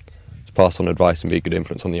to pass on advice and be a good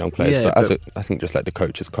influence on the young players. Yeah, but I think just let the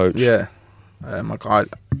coaches coach. Yeah. My God.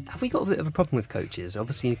 Have we got a bit of a problem with coaches?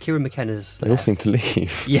 Obviously, Kieran McKenna's They all seem to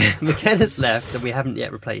leave. Yeah, McKenna's left and we haven't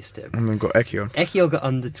yet replaced him. And we've got Ekiog. Ekiog at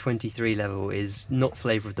under 23 level is not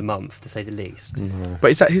flavour of the month, to say the least. No.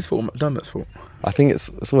 But is that his fault or McDermott's fault? I think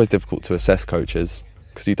it's always difficult to assess coaches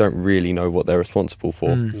because you don't really know what they're responsible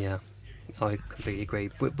for. Yeah, I completely agree.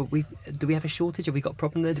 But do we have a shortage? Have we got a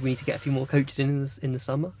problem there? Do we need to get a few more coaches in the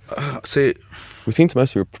summer? See, we seem to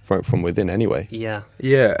mostly promote from within anyway. Yeah.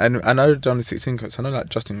 Yeah, and I know the under 16 coach. I know like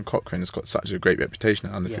Justin Cochrane has got such a great reputation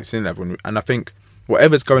at under 16 level, and I think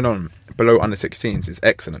whatever's going on below under 16s is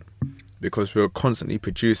excellent because we're constantly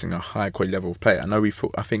producing a high quality level of play.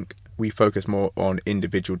 I think we focus more on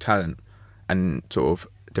individual talent and sort of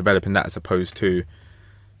developing that as opposed to,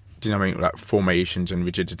 do you know what I mean, like formations and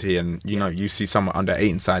rigidity, and you see someone under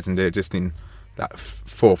 18 sides and they're just in like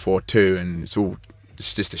 4-4-2 and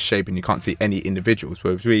it's just a shape and you can't see any individuals.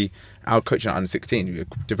 Whereas our coaching at under 16, we're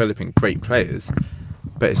developing great players,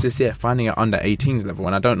 but it's just finding it under 18s level,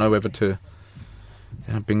 and I don't know whether to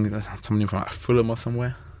bring someone in from like Fulham or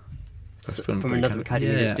somewhere. From another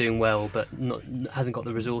academy that's doing well but hasn't got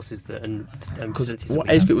the resources and facilities.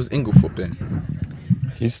 What age group was Inglethorpe then?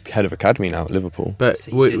 He's head of academy now at Liverpool. But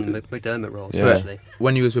he's doing the McDermott role, especially.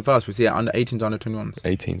 When he was with us, was he under 18s, under 21s?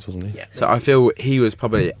 18s, wasn't he? Yeah. So I feel he was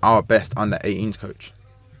probably our best under 18s coach.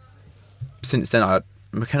 Since then,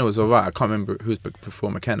 McKenna was alright. I can't remember who was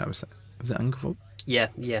before McKenna. Was it Inglethorpe? Yeah.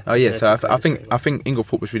 Oh yeah. So I think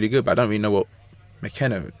Inglethorpe was really good, but I don't really know what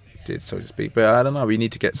McKenna did, so to speak. But I don't know. We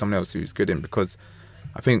need to get someone else who's good in, because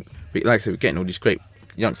I think, like I said, we're getting all these great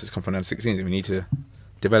youngsters come from under 16s, and we need to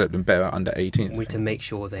develop them better under 18s. We need to make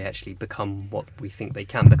sure they actually become what we think they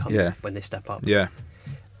can become when they step up. Yeah.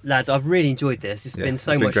 Lads, I've really enjoyed this. It's been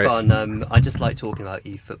so much fun. I just like talking about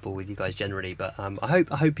youth football with you guys generally, but I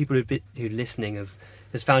hope people who are listening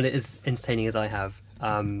has found it as entertaining as I have.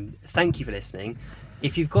 Thank you for listening.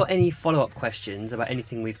 If you've got any follow-up questions about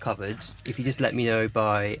anything we've covered, if you just let me know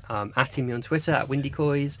by @ing me on Twitter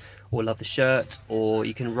 @WindyCoys, or Love the Shirt, or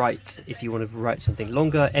you can write, if you want to write something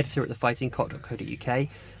longer, editor@thefightingcock.co.uk,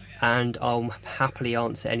 and I'll happily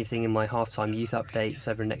answer anything in my halftime youth updates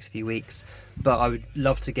over the next few weeks. But I would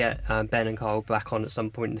love to get Ben and Carl back on at some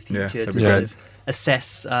point in the future to kind of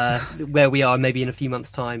assess where we are maybe in a few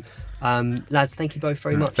months' time. Lads, thank you both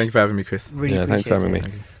very much. Thank you for having me, Chris. Really appreciate thanks for having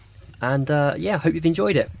it. me. And hope you've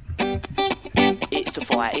enjoyed it. It's the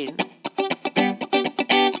fighting.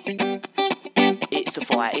 It's the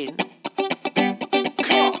fighting.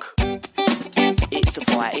 Clock. It's the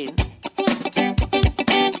fighting.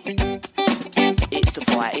 It's the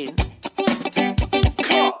fighting.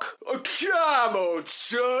 Clock. Come on,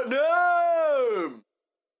 Tottenham.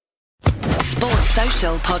 Sports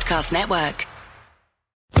Social Podcast Network.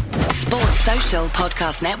 Sports Social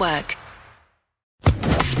Podcast Network.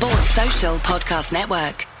 Sports Social Podcast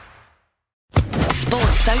Network.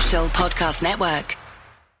 Sports Social Podcast Network.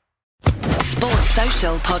 Sports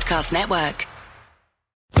Social Podcast Network.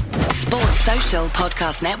 Sports Social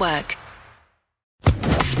Podcast Network.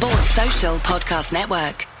 Sports Social Podcast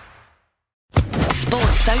Network.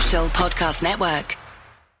 Sports Social Podcast Network.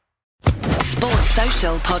 Sports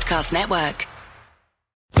Social Podcast Network.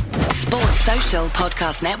 Sports Social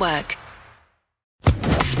Podcast Network.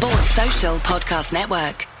 Sports Social Podcast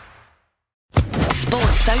Network.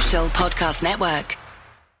 Sports Social Podcast Network.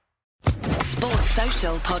 Sports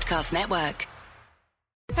Social Podcast Network.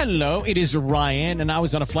 Hello, it is Ryan, and I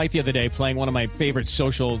was on a flight the other day playing one of my favorite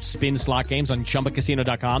social spin slot games on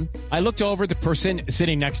ChumbaCasino.com. I looked over at the person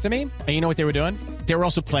sitting next to me, and you know what they were doing? They were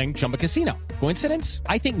also playing Chumba Casino. Coincidence?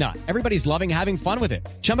 I think not. Everybody's loving having fun with it.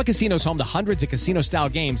 Chumba Casino is home to hundreds of casino-style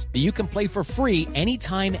games that you can play for free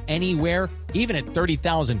anytime, anywhere, even at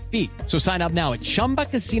 30,000 feet. So sign up now at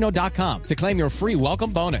ChumbaCasino.com to claim your free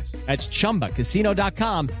welcome bonus. That's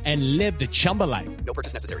ChumbaCasino.com and live the Chumba life. No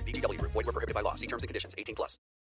purchase necessary. VGW Group. Void where prohibited by law. See terms and conditions. 18+.